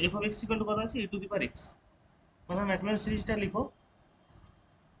এখানে F of x equal to কত আছে, ই টু দি পাওয়ার এক্স। প্রথমে ম্যাকলোরিন সিরিজটা লিখো,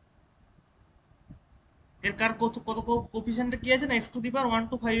 এর কার কত কত কোফিশিয়েন্টটা কি আছে না, x to the power 1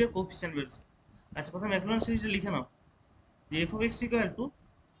 to 5 এর কোফিশিয়েন্ট বেরোছে। আচ্ছা, প্রথমে ম্যাকলোরিন সিরিজটা লিখে নাও যে F of x equal to,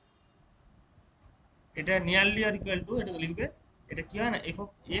 এটা নিয়ারলি আর ইকুয়াল টু, এটা লিখবে, এটা কি হয় না এফ অফ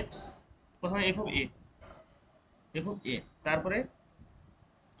এক্স, প্রথমে এফ অফ এ, তারপরে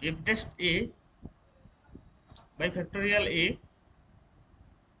F dash a by factorial এ।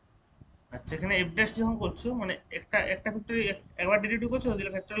 আচ্ছা, এখানে এফ ড্যাশ যখন করছো মানে একটা একটা ফ্যাক্টরি একবার ডেরিভেটিভ করছো,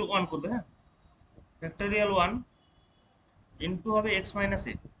 দিলে ফ্যাক্টোরিয়াল 1 করবে। হ্যাঁ, ফ্যাক্টোরিয়াল 1 ইনটু হবে এক্স মাইনাস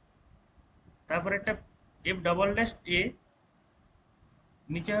এ, তারপরে একটা এফ ডাবল ড্যাশ এ,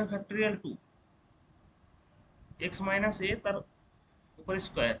 নিচে হবে ফ্যাক্টোরিয়াল 2 এক্স মাইনাস এ তার উপর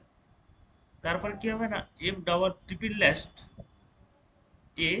স্কোয়ার, তারপরে কি হবে না F double triple dash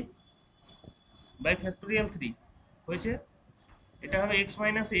a by factorial 3 হয়েছে, এটা হবে এক্স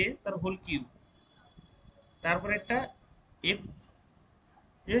মাইনাস এ তার হোল কিউব, তারপরে একটা এফ,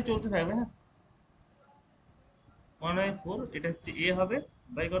 এটা চলতে থাকবে। হ্যাঁ, 1/4, এটা হচ্ছে এ হবে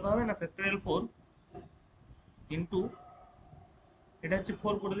বাই কত হবে না ফ্যাক্টোরিয়াল 4 ইন্টু, এটা হচ্ছে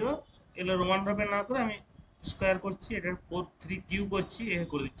 4 করে দেবো, এগুলো রোমান ভাবে না করে আমি স্কোয়ার করছি, এটা 4 3 কিউ করছি, এ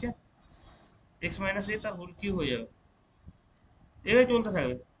করে দিচ্ছে এক্স মাইনাস এ তার হোল কিউ হয়ে যাবে, এভাবে চলতে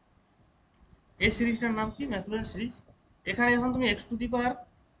থাকবে। এই সিরিজটার নাম কি, ম্যাকলোরিন সিরিজ। এখানে যখন তুমি x to the power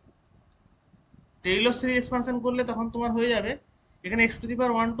Taylor series expansion করলে তখন তোমার হয়ে যাবে, এখানে x to the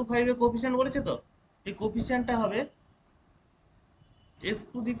power 1 to 5 এর কোফিশিয়েন্ট বলেছে, তো এই কোফিশিয়েন্টটা হবে F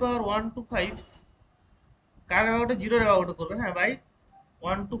to the power 1 to 5 কার অ্যাবাউটে, জিরোর অ্যাবাউটে করবে, হ্যাঁ, বাই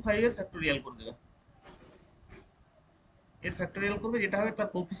 1 to 5 এর ফ্যাক্টোরিয়াল করে দেবে, এর ফ্যাক্টোরিয়াল করবে, যেটা হবে তার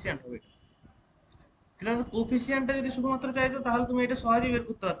কোফিশিয়েন্ট হবে। তাহলে কোফিশিয়েন্টটা যদি শুধুমাত্র চাইতো তাহলে তুমি এটা সহজেই বের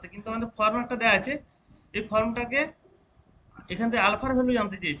করতে পারতে, কিন্তু আমাদের ফর্ম একটা দেওয়া আছে, এই ফর্মটাকে এখান থেকে আলফার ভ্যালু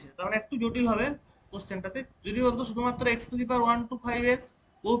জানতে চেয়েছে, তাহলে একটু জটিল হবে কোশ্চেনটাতে। যদি বলতো শুধুমাত্র x to the power 1 to 5 এর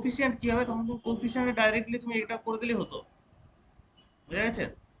কোফিশিয়েন্ট কি হবে, তখন তুমি কোফিশিয়েন্টে ডাইরেক্টলি তুমি এটা করে দিলেই হতো, বুঝা গেছে।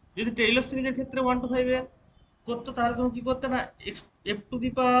 যদি টেইলর সিরিজের ক্ষেত্রে 1 to 5 এর করতো, তাহলে তুমি কি করতে না x F to the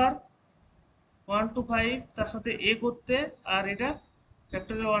power 1 to 5 তার সাথে এ করতে, আর এটা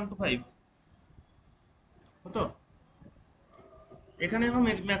ফ্যাক্টরিয়াল 1 to 5 হতো। এখানে যখন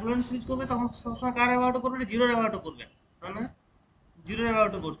ম্যাকলোরিন সিরিজ করবে তখন সবসময় কার ব্যবহারটা করবে, জিরোর ব্যবহারটা করবে, তাই না? জিরোর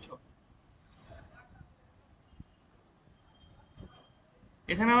ব্যবহারটা করছো।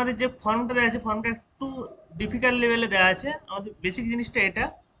 এখানে আমাদের যে ফর্মটা দেওয়া আছে, ফর্মটা একটু ডিফিকাল্ট লেভেলে দেওয়া আছে। আমাদের বেসিক জিনিসটা এটা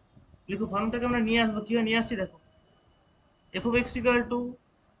লিখো। ফর্মটাকে আমরা নিয়ে আসবো, কিভাবে নিয়ে আসছি দেখো। F of x equal to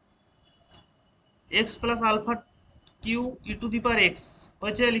x plus alpha Q E to the power x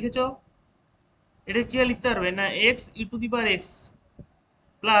হয়েছে, লিখেছো? এটা কি লিখতে পারবে না, x E to the power x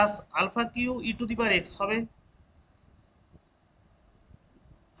plus alpha Q E to the power x হবে।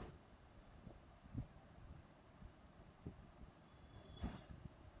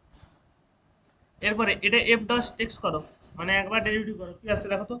 এরপরে এটা এফ ডট এক্স করো, মানে একবার ডেরিভেটিভ করো, কি আসছে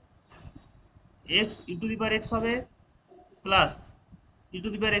দেখো তো। X E to the power x হবে plus E to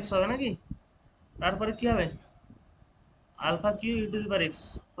the power x হবে নাকি? তারপরে কি হবে, alpha Q E to the power x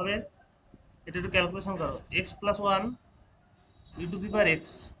হবে। এটা একটু ক্যালকুলেশন করো, x plus one E to the power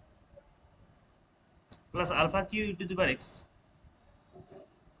x plus alpha Q E to the power x.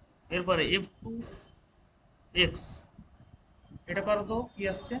 এরপরে এফ টু এক্স, এটা করো তো কি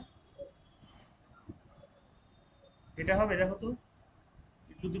আসছে। এটা হবে দেখো তো,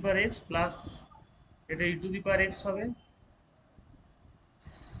 ই to the power x plus এটা ই টু দি পাওয়ার এক্স হবে।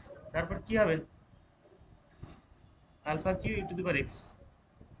 তারপর কি হবে, alpha Q E to the power x.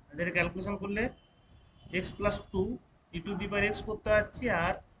 এটা ক্যালকুলেশন করলে x plus two E to the power x করতে পারছি,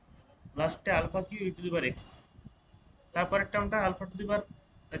 আর লাস্টে alpha Q E to the power x. তারপরের টার্মটা আলফা টু দি পাওয়ার,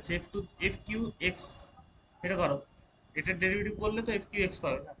 আচ্ছা এফ কিউ এক্স, এটা করো। এটার ডেরিভেটিভ করলে তো এফ কিউ এক্স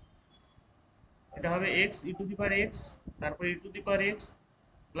পাবে না। এটা হবে x E to the power x, তারপর ই to the power x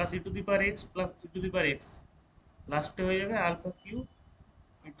plus E to the power x plus E to the power x, লাস্টে হয়ে যাবে alpha Q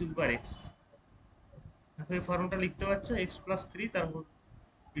E to the power x. দেখো এই ফর্মটা লিখতে পারছো, এক্স প্লাস থ্রি, তারপর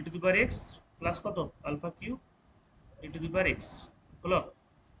ই to the power x plus কত, alpha Q E to the power x হলো।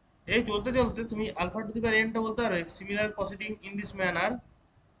 এই চলতে চলতে তুমি আলফা টু দি পাওয়ার এনটা বলতে পারো। Similar proceeding in this manner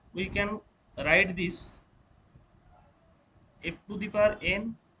we can write this F to the power N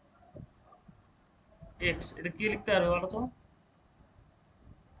x. এটা কি লিখতে পারবে বলো তো,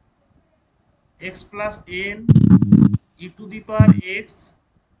 x plus N E to the power x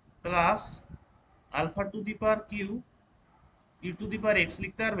plus alpha to the power Q E to the power x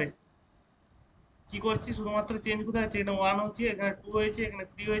লিখতে পারবে। কি করছি, শুধুমাত্র চেঞ্জ কোথায় হচ্ছে, এখানে ওয়ান হচ্ছে, এখানে টু হয়েছে, এখানে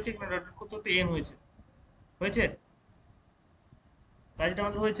থ্রি হয়েছে, এখানে ডট ডট করতে করতে এন হয়েছে। হয়েছে, কাজটা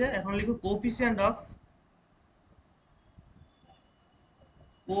আমাদের হয়েছে। এখন লিখো coefficient of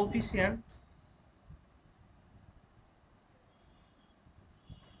coefficient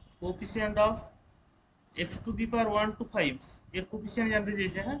coefficient of x to the power one two five. এর কোফিসিয়েন্ট জানতে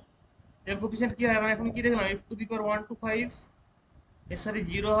চেয়েছে, হ্যাঁ। এর কোফিসিয়েন্ট কি হয়, আমরা এখন কি দেখলাম, F to the power one two five এর সাথে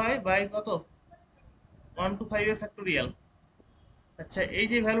জিরো হয় বাই কত, ওয়ান টু ফাইভ এর ফ্যাক্টোরিয়াল। আচ্ছা, এই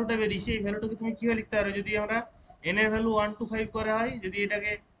যে ভ্যালুটা বেরিয়েছে, এই ভ্যালুটাকে তুমি কিভাবে লিখতে পারো, যদি আমরা এন এর ভ্যালু ওয়ান টু ফাইভ করা হয়, যদি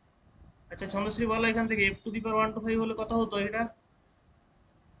এটাকে, আচ্ছা ছন্দশ্রী বলো, এখান থেকে F to the power one two five হলে কত হতো, এটা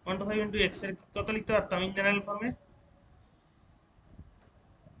one two five into x এর কত লিখতে পারতাম ইন জেনারেল ফর্মে।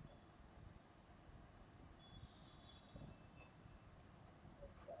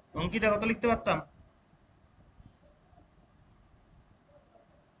 অঙ্কিতা কত লিখতে পারতাম,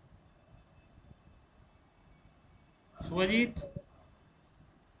 শুভজিৎ?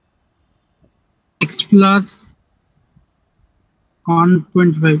 X plus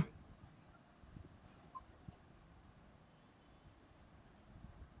 125।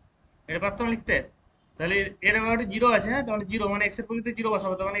 এটা পারতাম লিখতে? তাহলে এর ব্যাপারে জিরো আছে, হ্যাঁ, তাহলে জিরো মানে এক্স এর পরিবর্তে জিরো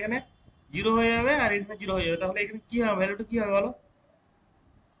বসাবো, তখন এখানে জিরো হয়ে যাবে আর এখানে জিরো হয়ে যাবে। তাহলে এখানে কি হবে, ভ্যালুটা কি হবে বলো,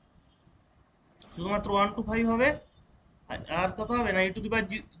 শুধুমাত্র ওয়ান টু ফাইভ হবে। আর কত হবে না, ই টু দি পাওয়ার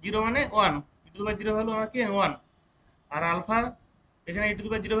জিরো মানে one, E to the power zero value আমার কি ওয়ান। আর আলফা, এখানে ই to the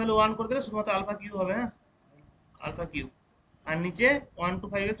power zero value one করে দিলে শুধুমাত্র আলফা কিউ হবে, হ্যাঁ, আলফা কিউ। আর নিচে ওয়ান টু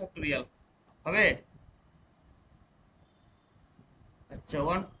ফাইভ এর ফ্যাক্টোরিয়াল হবে। আচ্ছা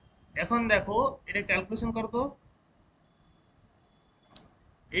ওয়ান, এখন দেখো এটা ক্যালকুলেশন করো তো,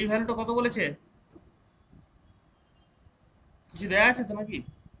 এই ভ্যালুটা কত বলেছে, কিছু দেয়া আছে তো নাকি?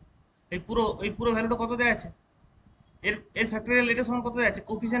 এই পুরো ভ্যালুটা কত দেয়া আছে, এর এর ফ্যাক্টোরিয়াল এটা সমান কত দেয়া আছে,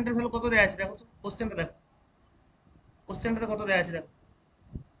 কোফিসিয়েন্টের ভ্যালু কত দেয়া আছে দেখো তো, কোশ্চেনটা দেখো, কোশ্চেনটাতে কত দেয়া আছে দেখো,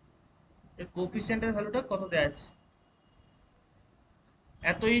 এর কোফিসিয়েন্টের ভ্যালুটা কত দেয়া আছে,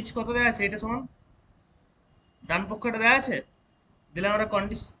 এত ইচ কত দেয়া আছে, এটা সমান ডান পক্ষটা দেয়া আছে। দিলে আমরা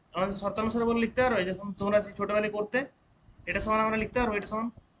আমাদের শর্তানুসারে বলে লিখতে পারবো, যখন তোমরা সেই ছোটবেলায় করতে, এটা সমান আমরা লিখতে পারবো, এটা সমান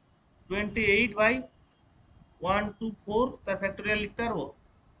 28/124 তার ফ্যাক্টোরিয়াল লিখতে পারবো,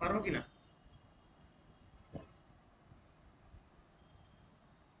 পারবো কিনা?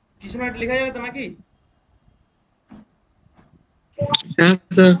 কিছু না লেখা যাবে তো নাকি? হ্যাঁ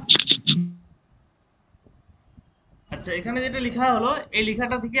স্যার। আচ্ছা, এখানে যেটা লেখা হলো এই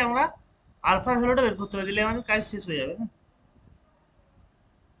লেখাটা থেকে আমরা আলফার ভ্যালুটা বের করতে হবে, দিলে আমাদের কাজ শেষ হয়ে যাবে। হ্যাঁ,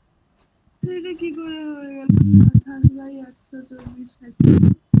 তো এটা কি করে হয়ে গেল? 28/824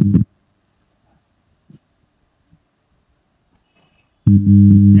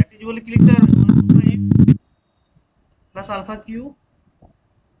 দ্যাট ইজ বলে কি লিখতে পারবে? 125 প্লাস আলফা কিউ,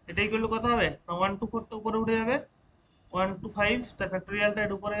 এটাই করলে কত হবে না? 124 তো উপরে উঠে যাবে, 125 তার ফ্যাক্টোরিয়ালটা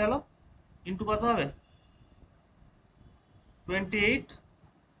এর উপরে গেল, ইন্টু কত হবে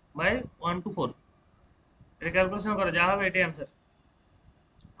 28/124। এটা ক্যালকুলেশন করে যা হবে এটাই অ্যান্সার,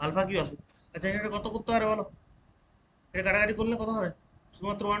 আলফা কিউ আসবে। আচ্ছা, এটা কত করতে পারে বলো? এটা কাটাকাটি করলে কত হবে?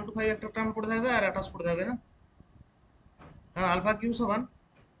 শুধুমাত্র 125 একটা টার্ম পড়ে থাকবে আর 28 পড়ে থাকবে। হ্যাঁ, কারণ আলফা কিউ সমান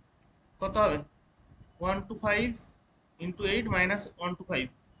কত হবে? 125 ইন্টু 8 মাইনাস 125,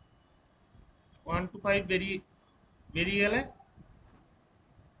 125 বেরিয়ে বেরিয়ে গেলে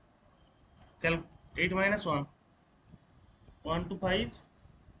 8 মাইনাস 1, 125।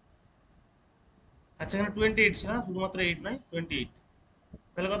 আচ্ছা, এখানে 28 ছিল না, শুধুমাত্র 8 নয় 28,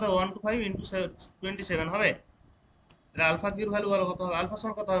 তাহলে কত 125 ইন্টু 27 হবে। তাহলে আলফা কিউর ভ্যালু বলো কত হবে? আলফা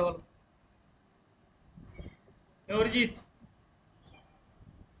সমান কত হবে বলো? অরিজিৎ,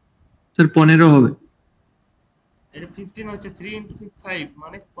 স্যার 15 হবে। এটা 15 হচ্ছে, 3 ইন্টু 5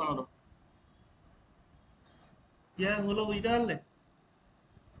 মানে 15। কি আর হলো বুঝতে পারলে?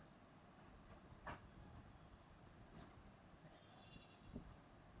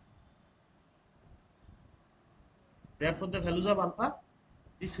 therefore the values of alpha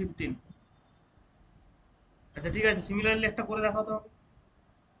is 15। আচ্ছা ঠিক আছে, সিমিলারলি একটা করে দেখাও তো।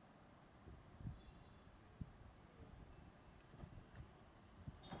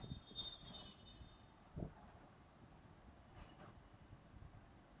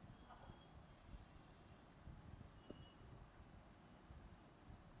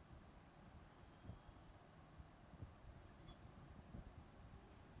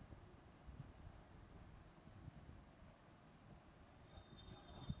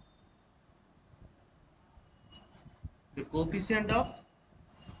 The coefficient of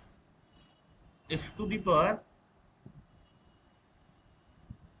x to the power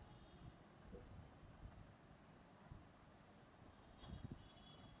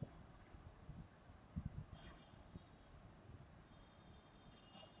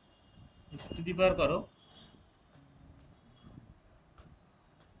করো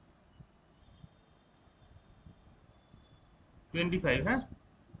 25। হ্যাঁ,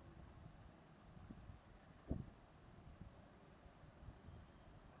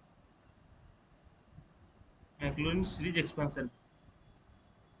 ম্যাকলোরিন সিরিজ এক্সপানশন।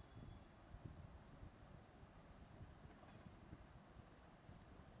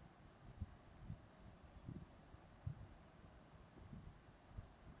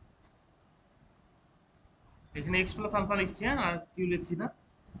 এখানে এক্স প্লাস আলফা লিখছি, হ্যাঁ, আর কিউ লিখছি না।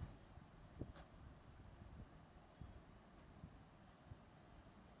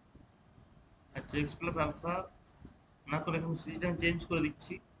 আচ্ছা, এক্স প্লাস আলফা না করে এখন সিরিজটা আমি চেঞ্জ করে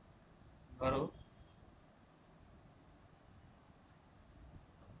দিচ্ছি। ধরো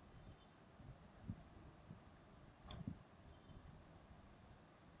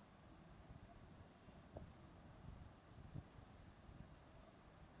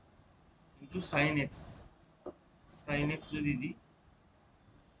into sine x, sine x যদি দিই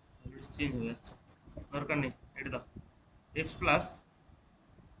চেঞ্জ হয়ে যাচ্ছে, দরকার নেই, এটা দাও। X plus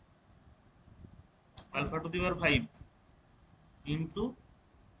alpha to the power 5 into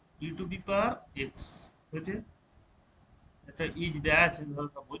E to the power x হয়েছে। একটা ইজ দেয়া আছে, ধরো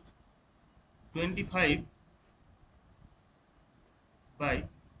সাপোজ 25 বাই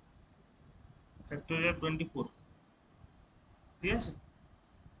ফ্যাক্টোরিয়াল 24, ঠিক আছে।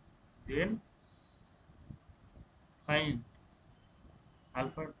 দেন fine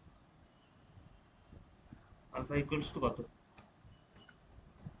alpha, alpha equals to কত?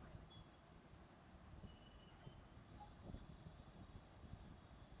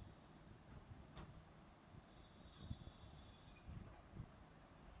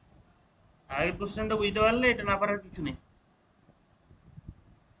 আগের কোশ্চেনটা বুঝতে পারলে এটা না পারার কিছু নেই।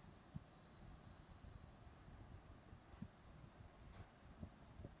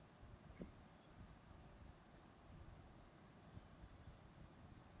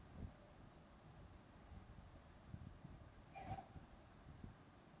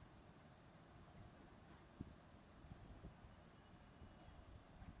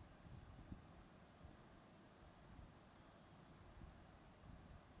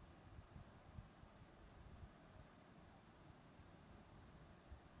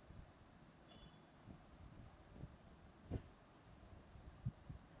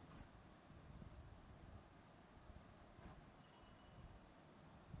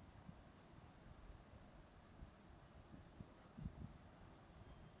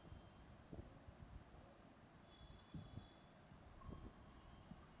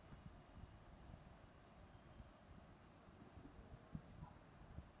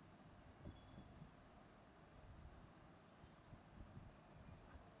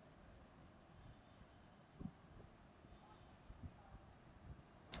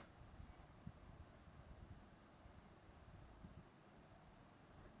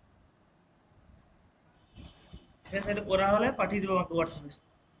 ঠিক আছে, এটা করা হলে পাঠিয়ে দেবো আমাকে হোয়াটসঅ্যাপে।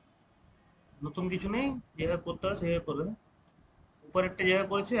 নতুন কিছু নেই, যেভাবে করতে হবে সেভাবে করবে। উপরেরটা যেভাবে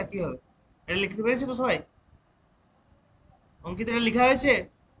করেছো একই হবে। এটা লিখতে পেরেছো তো সবাই? অঙ্কিত, এটা লেখা হয়েছে?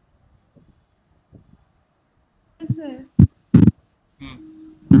 স্যার হুম,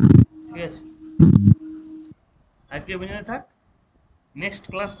 ঠিক আছে। আজকে অভিযানে থাক। নেক্সট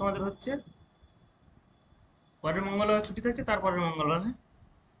ক্লাস তোমাদের হচ্ছে পরের মঙ্গলবার, ছুটি থাকছে তারপরের মঙ্গলবার, হ্যাঁ?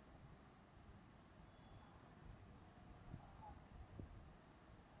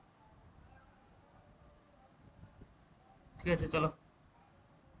 ঠিক আছে, চলো।